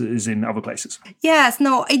as in other places. Yes,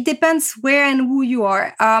 no, it depends where and who you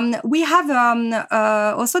are. We have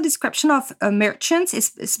also description of merchants,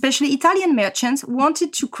 especially Italian merchants,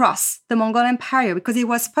 wanted to cross the Mongol Empire because it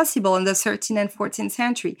was possible in the 13th and 14th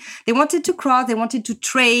century. They wanted to cross, they wanted to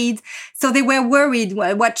trade, so they were worried,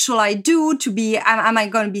 well, what shall I do to be, am I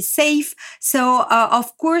going to be safe? So,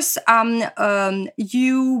 of course,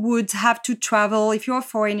 you would have to travel. If you're a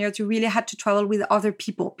foreigner, you really had to travel with other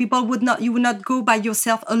people. You would not go by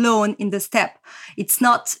yourself alone in the steppe. It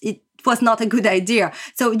was not a good idea.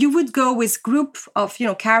 So you would go with group of,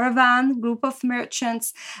 caravan, group of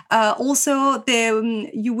merchants. Also,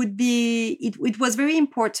 you would be, it was very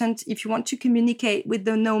important if you want to communicate with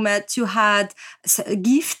the nomad to had a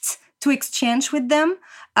gift to exchange with them.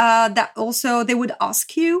 That also they would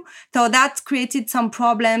ask you. So that created some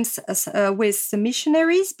problems with the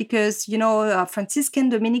missionaries because, Franciscan,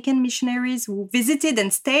 Dominican missionaries who visited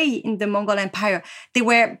and stayed in the Mongol Empire, they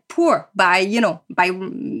were poor by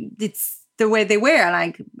it's the way they were,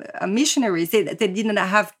 like missionaries. They didn't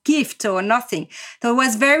have gift or nothing. So it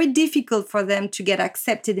was very difficult for them to get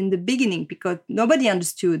accepted in the beginning because nobody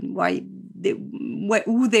understood who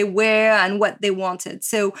they were and what they wanted.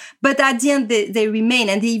 So, but at the end, they remained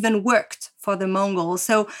and they even worked for the Mongols.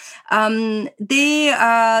 So the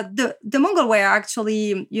Mongols were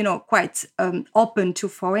actually, quite open to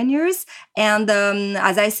foreigners. And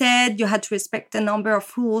as I said, you had to respect a number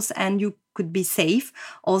of rules and you could be safe.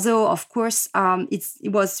 Although, of course,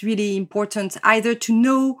 it was really important either to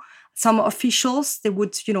know some officials, they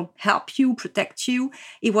would, help you, protect you.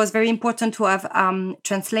 It was very important to have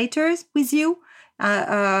translators with you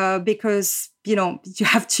because, you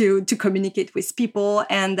have to communicate with people.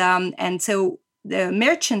 And so the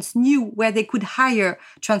merchants knew where they could hire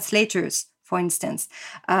translators, for instance.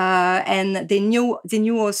 And they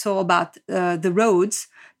knew also about the roads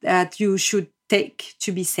that you should take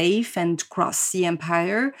to be safe and cross the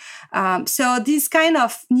empire. So this kind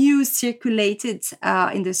of news circulated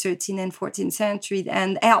in the 13th and 14th century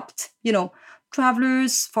and helped,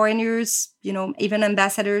 travelers, foreigners, even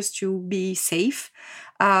ambassadors to be safe.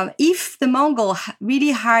 If the Mongol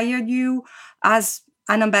really hired you as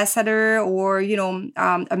an ambassador or,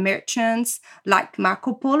 a merchant like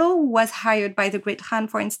Marco Polo, who was hired by the Great Khan,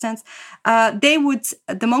 for instance,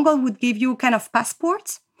 the Mongol would give you kind of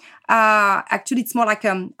passport. Actually, it's more like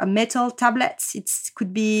a metal tablet. It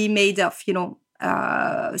could be made of,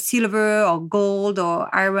 silver or gold or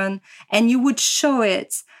iron, and you would show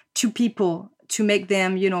it to people to make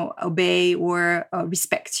them, obey or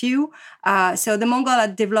respect you. So the Mongol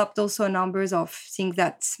had developed also a number of things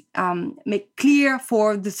that make clear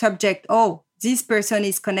for the subject, oh, this person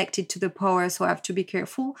is connected to the power, so I have to be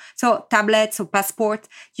careful. So tablets or passport,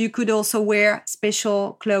 you could also wear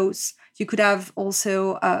special clothes. You could have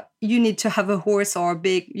also, you need to have a horse or a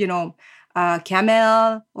big,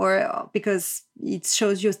 camel, or because it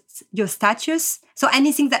shows your status. So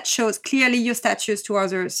anything that shows clearly your status to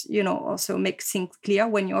others, also makes things clear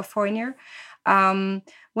when you're a foreigner.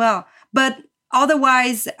 But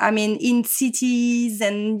otherwise, in cities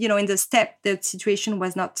and, in the steppe, the situation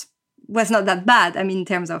was not that bad. In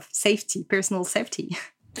terms of safety, personal safety.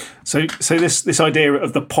 So this idea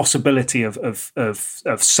of the possibility of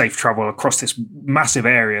safe travel across this massive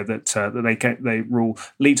area that they rule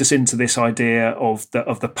leads us into this idea of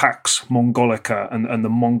the Pax Mongolica and the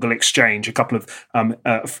Mongol exchange. A couple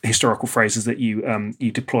of historical phrases that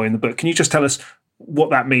you deploy in the book. Can you just tell us what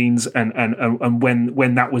that means and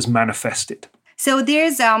when that was manifested? So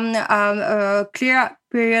there's a clear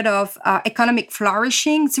period of economic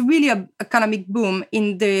flourishing. It's really an economic boom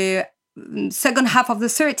in the second half of the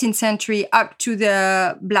 13th century up to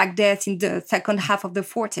the Black Death in the second half of the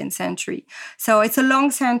 14th century. So it's a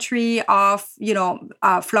long century of,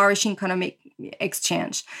 flourishing economic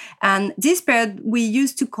exchange. And this period, we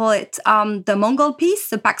used to call it the Mongol peace,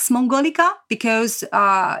 the Pax Mongolica, because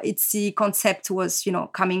the concept was,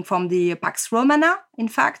 coming from the Pax Romana, in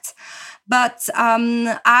fact. But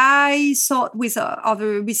I thought with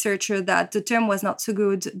other researchers that the term was not so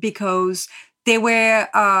good because they were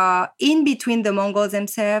in between the Mongols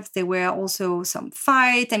themselves. There were also some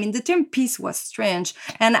fight. The term peace was strange.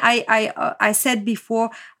 And I said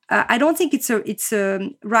before, I don't think it's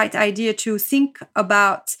a right idea to think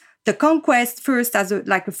about the conquest first as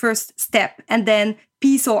a first step, and then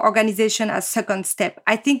peace or organization as second step.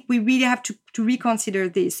 I think we really have to reconsider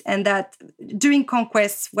this, and that during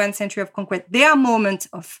conquests, 1 century of conquest, there are moments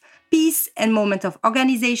of peace and moments of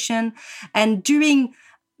organization, and during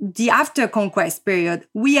the after conquest period,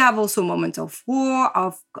 we have also moments of war,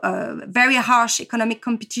 of very harsh economic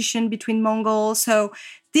competition between Mongols. So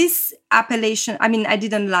this appellation, I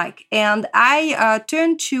didn't like. And I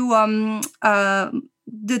turned to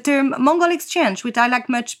the term Mongol exchange, which I like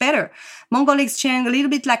much better. Mongol exchange, a little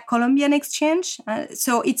bit like Colombian exchange.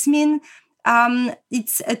 So it's a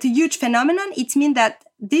huge phenomenon. It means that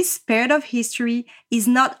this period of history is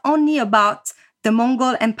not only about the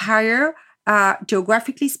Mongol Empire,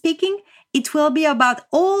 geographically speaking, it will be about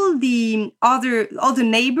all the other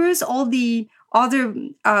neighbors, all the other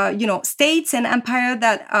states and empire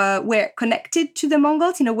that were connected to the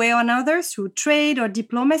Mongols in a way or another through trade or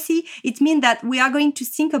diplomacy. It means that we are going to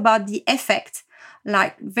think about the effect,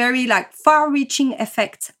 very far-reaching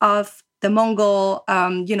effect of the Mongol,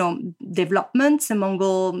 developments, the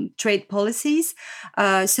Mongol trade policies.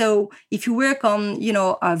 So if you work on,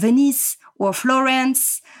 Venice or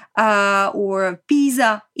Florence or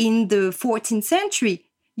Pisa in the 14th century,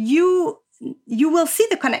 you will see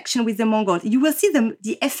the connection with the Mongols. You will see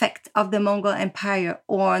the effect of the Mongol Empire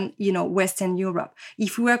on, Western Europe.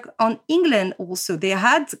 If you work on England also, they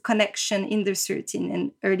had connection in the 13th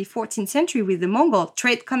and early 14th century with the Mongol,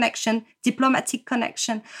 trade connection, diplomatic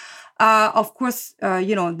connection. Of course,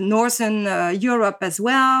 Northern Europe as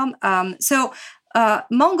well. So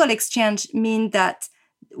Mongol exchange means that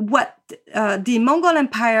what the Mongol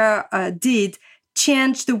Empire did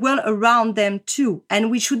changed the world around them too. And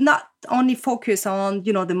we should not only focus on,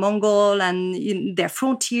 the Mongol and their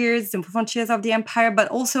frontiers, the frontiers of the empire, but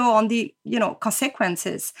also on the,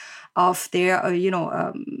 consequences of their,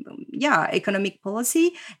 economic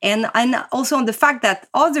policy. And also on the fact that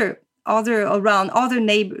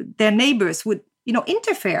their neighbors would,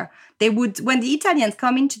 interfere. They would, when the Italians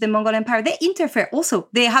come into the Mongol Empire, they interfere also.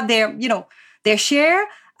 They have their share.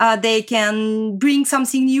 They can bring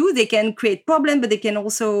something new. They can create problems, but they can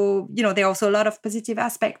also, there are also a lot of positive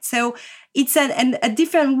aspects. So it's a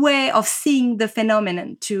different way of seeing the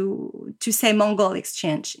phenomenon to say Mongol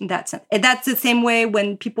exchange in that sense. And that's the same way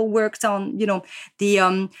when people worked on,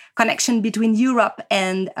 the connection between Europe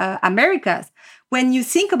and Americas. When you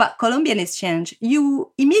think about Colombian exchange,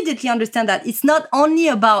 you immediately understand that it's not only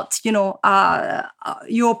about,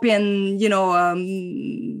 European,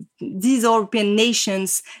 these European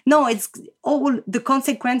nations. No, it's all the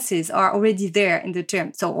consequences are already there in the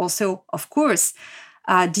term. So also, of course,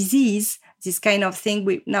 disease, this kind of thing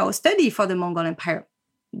we now study for the Mongol Empire.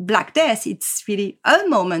 Black Death, it's really a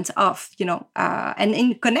moment of, and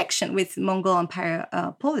in connection with Mongol Empire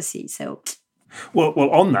policy. So. Well,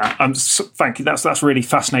 on that, thank you. That's a really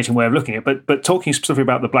fascinating way of looking at it. But talking specifically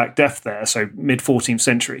about the Black Death there, so mid 14th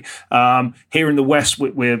century, here in the West,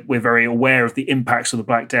 we're very aware of the impacts of the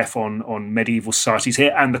Black Death on medieval societies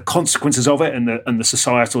here and the consequences of it, and the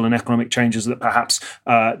societal and economic changes that perhaps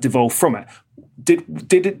devolved from it.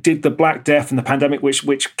 Did the Black Death and the pandemic,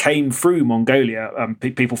 which came through Mongolia,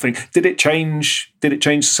 people think, did it change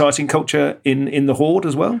society and culture in the Horde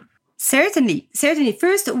as well? Certainly.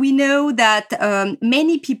 First, we know that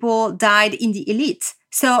many people died in the elite.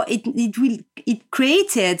 So it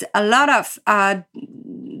created a lot of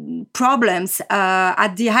problems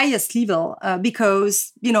at the highest level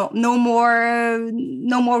because no more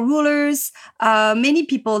rulers. Many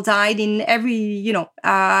people died in every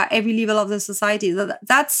level of the society. So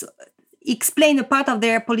that's explain a part of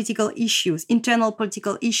their political issues, internal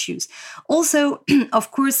political issues. Also,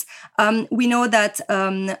 of course, we know that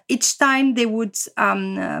each time they would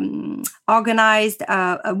organize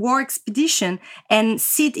a war expedition and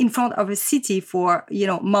sit in front of a city for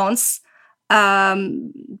months,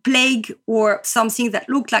 plague or something that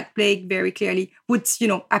looked like plague very clearly would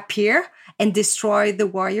appear and destroy the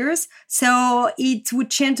warriors. So it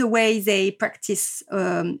would change the way they practice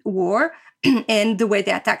war and the way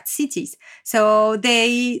they attacked cities.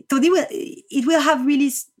 It will have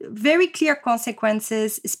really very clear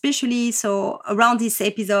consequences, especially around this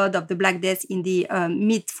episode of the Black Death in the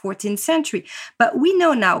mid 14th century. But we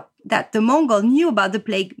know now that the Mongols knew about the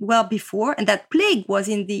plague well before, and that plague was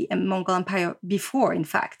in the Mongol Empire before, in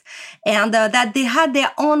fact, and that they had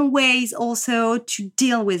their own ways also to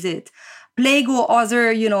deal with it. Plague or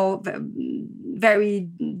other, very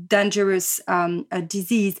dangerous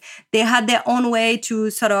disease, they had their own way to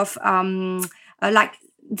sort of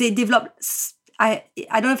they developed. I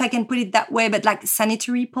don't know if I can put it that way, but like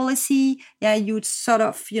sanitary policy, you'd sort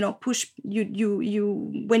of push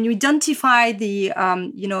you when you identify the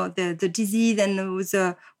disease and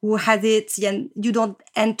who has it, and you don't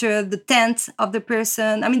enter the tent of the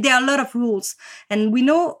person. I mean, there are a lot of rules, and we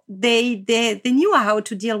know they knew how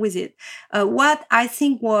to deal with it. What I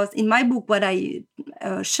think was in my book, what I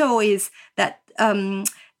show is that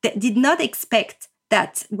they did not expect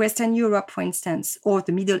that Western Europe, for instance, or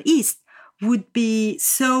the Middle East would be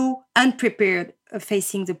so unprepared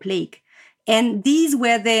facing the plague. And these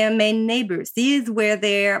were their main neighbors. These were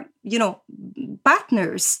their,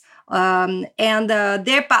 partners. And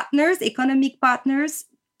their partners, economic partners,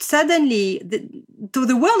 suddenly,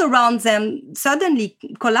 the world around them suddenly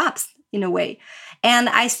collapsed in a way. And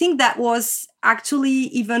I think that was actually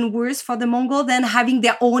even worse for the Mongols than having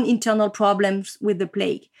their own internal problems with the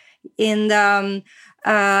plague. And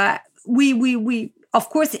we of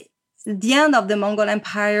course, the end of the Mongol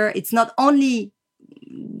Empire, it's not only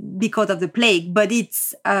because of the plague, but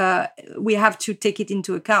it's we have to take it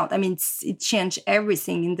into account. I mean, it changed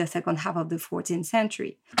everything in the second half of the 14th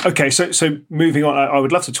century. Okay, so moving on, I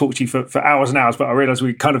would love to talk to you for hours and hours, but I realise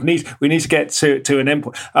we kind of need to get to an end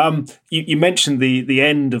point. You mentioned the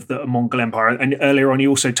end of the Mongol Empire, and earlier on you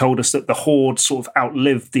also told us that the horde sort of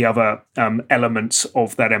outlived the other elements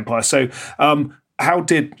of that empire. So how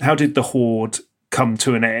did the horde come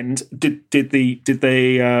to an end? Did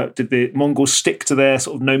the Mongols stick to their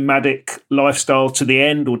sort of nomadic lifestyle to the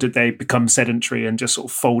end, or did they become sedentary and just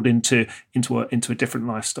sort of fold into a different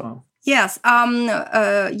lifestyle? Yes.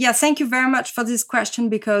 Thank you very much for this question,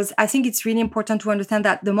 because I think it's really important to understand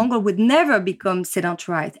that the Mongol would never become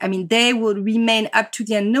sedentary. I mean, they would remain up to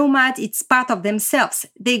their nomad. It's part of themselves.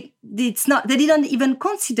 They didn't even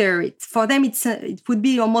consider it. For them, it would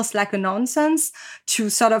be almost like a nonsense to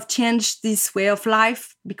sort of change this way of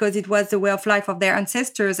life, because it was the way of life of their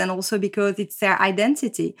ancestors, and also because it's their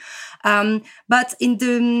identity. But in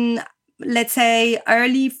the let's say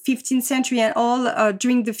early 15th century and all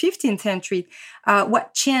during the 15th century,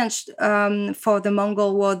 what changed for the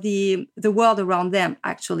Mongol was the world around them,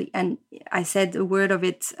 actually. And I said a word of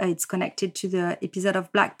it, it's connected to the episode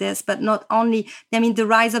of Black Death, but not only. I mean, the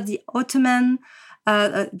rise of the Ottoman.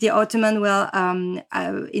 The Ottoman will,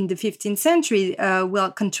 in the 15th century,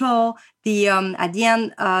 will control at the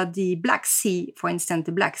end, the Black Sea, for instance.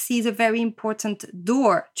 The Black Sea is a very important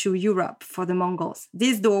door to Europe for the Mongols.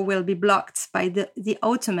 This door will be blocked by the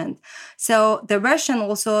Ottoman. So the Russian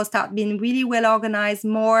also start being really well organized,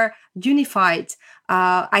 more unified.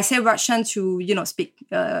 I say Russian to speak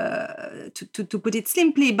to put it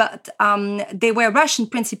simply, but they were Russian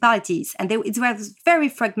principalities, and it was very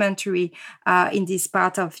fragmentary in this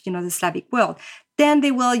part of the Slavic world. Then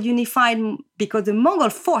they will unify because the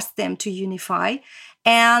Mongol forced them to unify.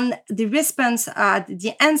 And the response,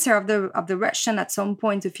 the answer of the Russian at some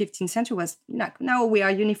point in the 15th century was, now we are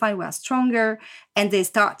unified, we are stronger. And they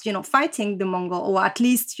start, fighting the Mongol, or at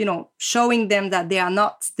least, showing them that they are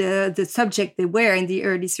not the subject they were in the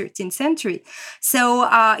early 13th century. So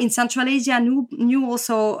in Central Asia,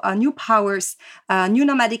 new powers, new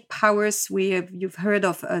nomadic powers. You've heard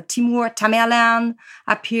of Timur, Tamerlan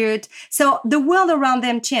appeared. So the world around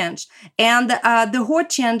them changed, and the horde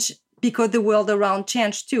changed because the world around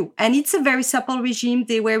changed too. And it's a very supple regime.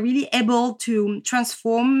 They were really able to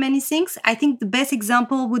transform many things. I think the best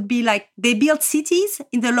example would be like they built cities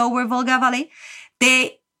in the lower Volga Valley.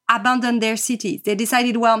 They abandoned their cities. They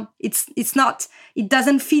decided, well, it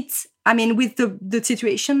doesn't fit. I mean, with the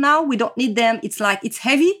situation now, we don't need them. It's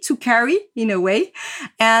heavy to carry in a way,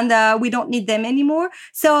 and we don't need them anymore.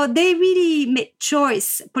 So they really made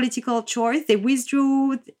political choice. They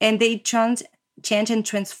withdrew and they changed and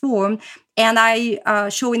transformed. And I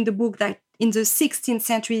show in the book that in the 16th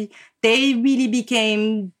century, they really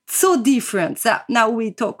became so different that now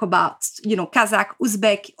we talk about, Kazakh,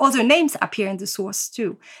 Uzbek, other names appear in the source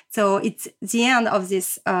too. So it's the end of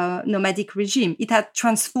this nomadic regime. It had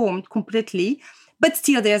transformed completely, but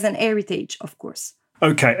still there's an heritage, of course.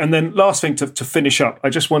 Okay, and then last thing to finish up, I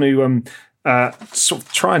just want to sort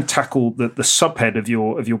of try and tackle the subhead of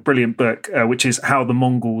your brilliant book, which is how the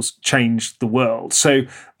Mongols changed the world. So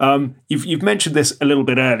you've mentioned this a little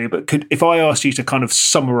bit earlier, but if I asked you to kind of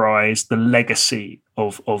summarize the legacy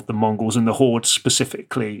of the Mongols and the Horde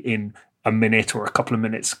specifically in a minute or a couple of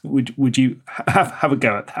minutes, would you have a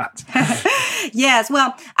go at that? Yes,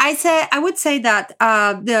 well, I would say that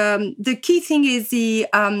the key thing is the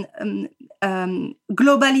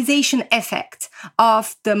globalization effect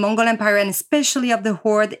of the Mongol Empire and especially of the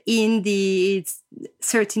Horde in the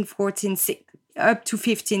 13th, 14th, up to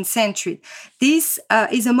 15th century. This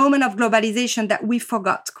is a moment of globalization that we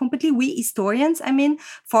forgot completely. We historians,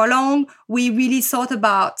 for long, we really thought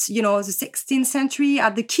about, the 16th century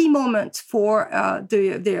as the key moment for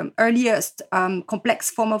the earliest complex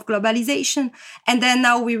form of globalization. And then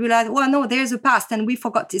now we realize, well, no, there's a past and we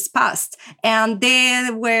forgot this past. And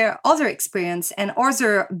there were other experience and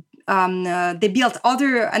other they built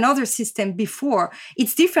another system before.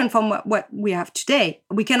 It's different from what we have today.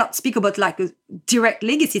 We cannot speak about like a direct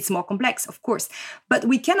legacy. It's more complex, of course. But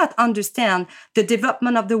we cannot understand the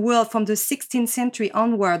development of the world from the 16th century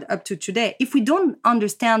onward up to today if we don't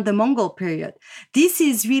understand the Mongol period. This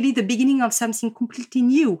is really the beginning of something completely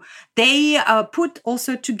new. They put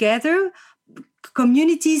also together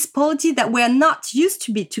communities, polities that were not used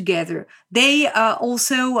to be together. They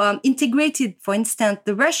also integrated, for instance,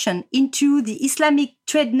 the Russian into the Islamic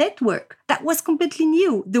trade network. That was completely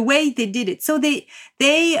new, the way they did it. So they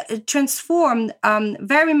transformed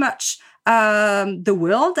very much the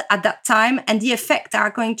world at that time, and the effects are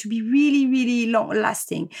going to be really, really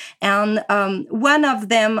long-lasting. And one of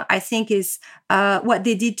them, I think, is what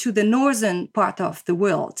they did to the northern part of the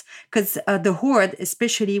world, because the Horde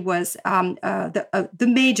especially was the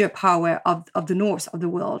major power of the north of the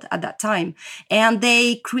world at that time. And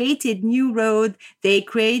they created new roads. They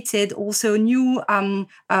created also new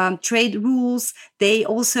trade rules. They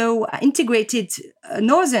also integrated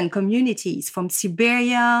northern communities from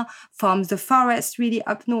Siberia, from the forest really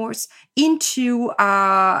up north, into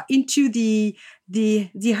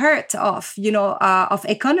the heart of of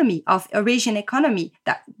economy, of Eurasian economy,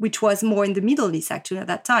 which was more in the Middle East actually at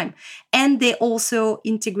that time. And they also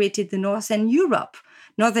integrated the Northern Europe.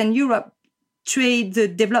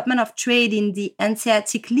 The development of trade in the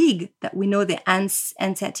Hanseatic League, that we know the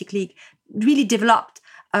Hanseatic League, really developed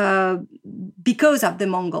because of the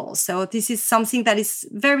Mongols. So this is something that is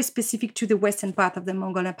very specific to the western part of the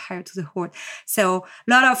Mongol Empire, to the Horde. So a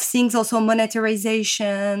lot of things, also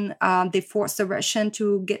monetarization. They forced the Russian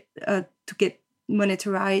to get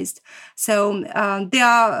monetarized. So there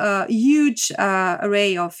are a huge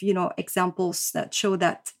array of examples that show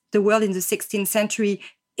that the world in the 16th century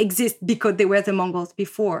exists because they were the Mongols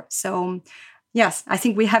before. So yes, I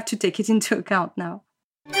think we have to take it into account now.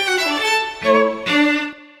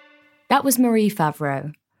 That was Marie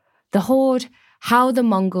Favreau. The Horde, How the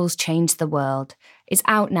Mongols Changed the World, is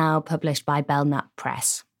out now, published by Belknap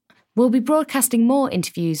Press. We'll be broadcasting more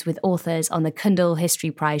interviews with authors on the Kundal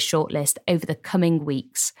History Prize shortlist over the coming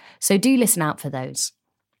weeks, so do listen out for those.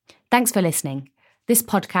 Thanks for listening. This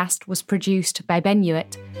podcast was produced by Ben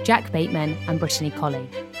Hewitt, Jack Bateman and Brittany Colley.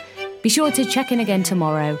 Be sure to check in again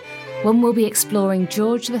tomorrow, when we'll be exploring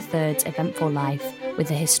George III's eventful life with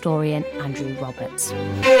the historian Andrew Roberts.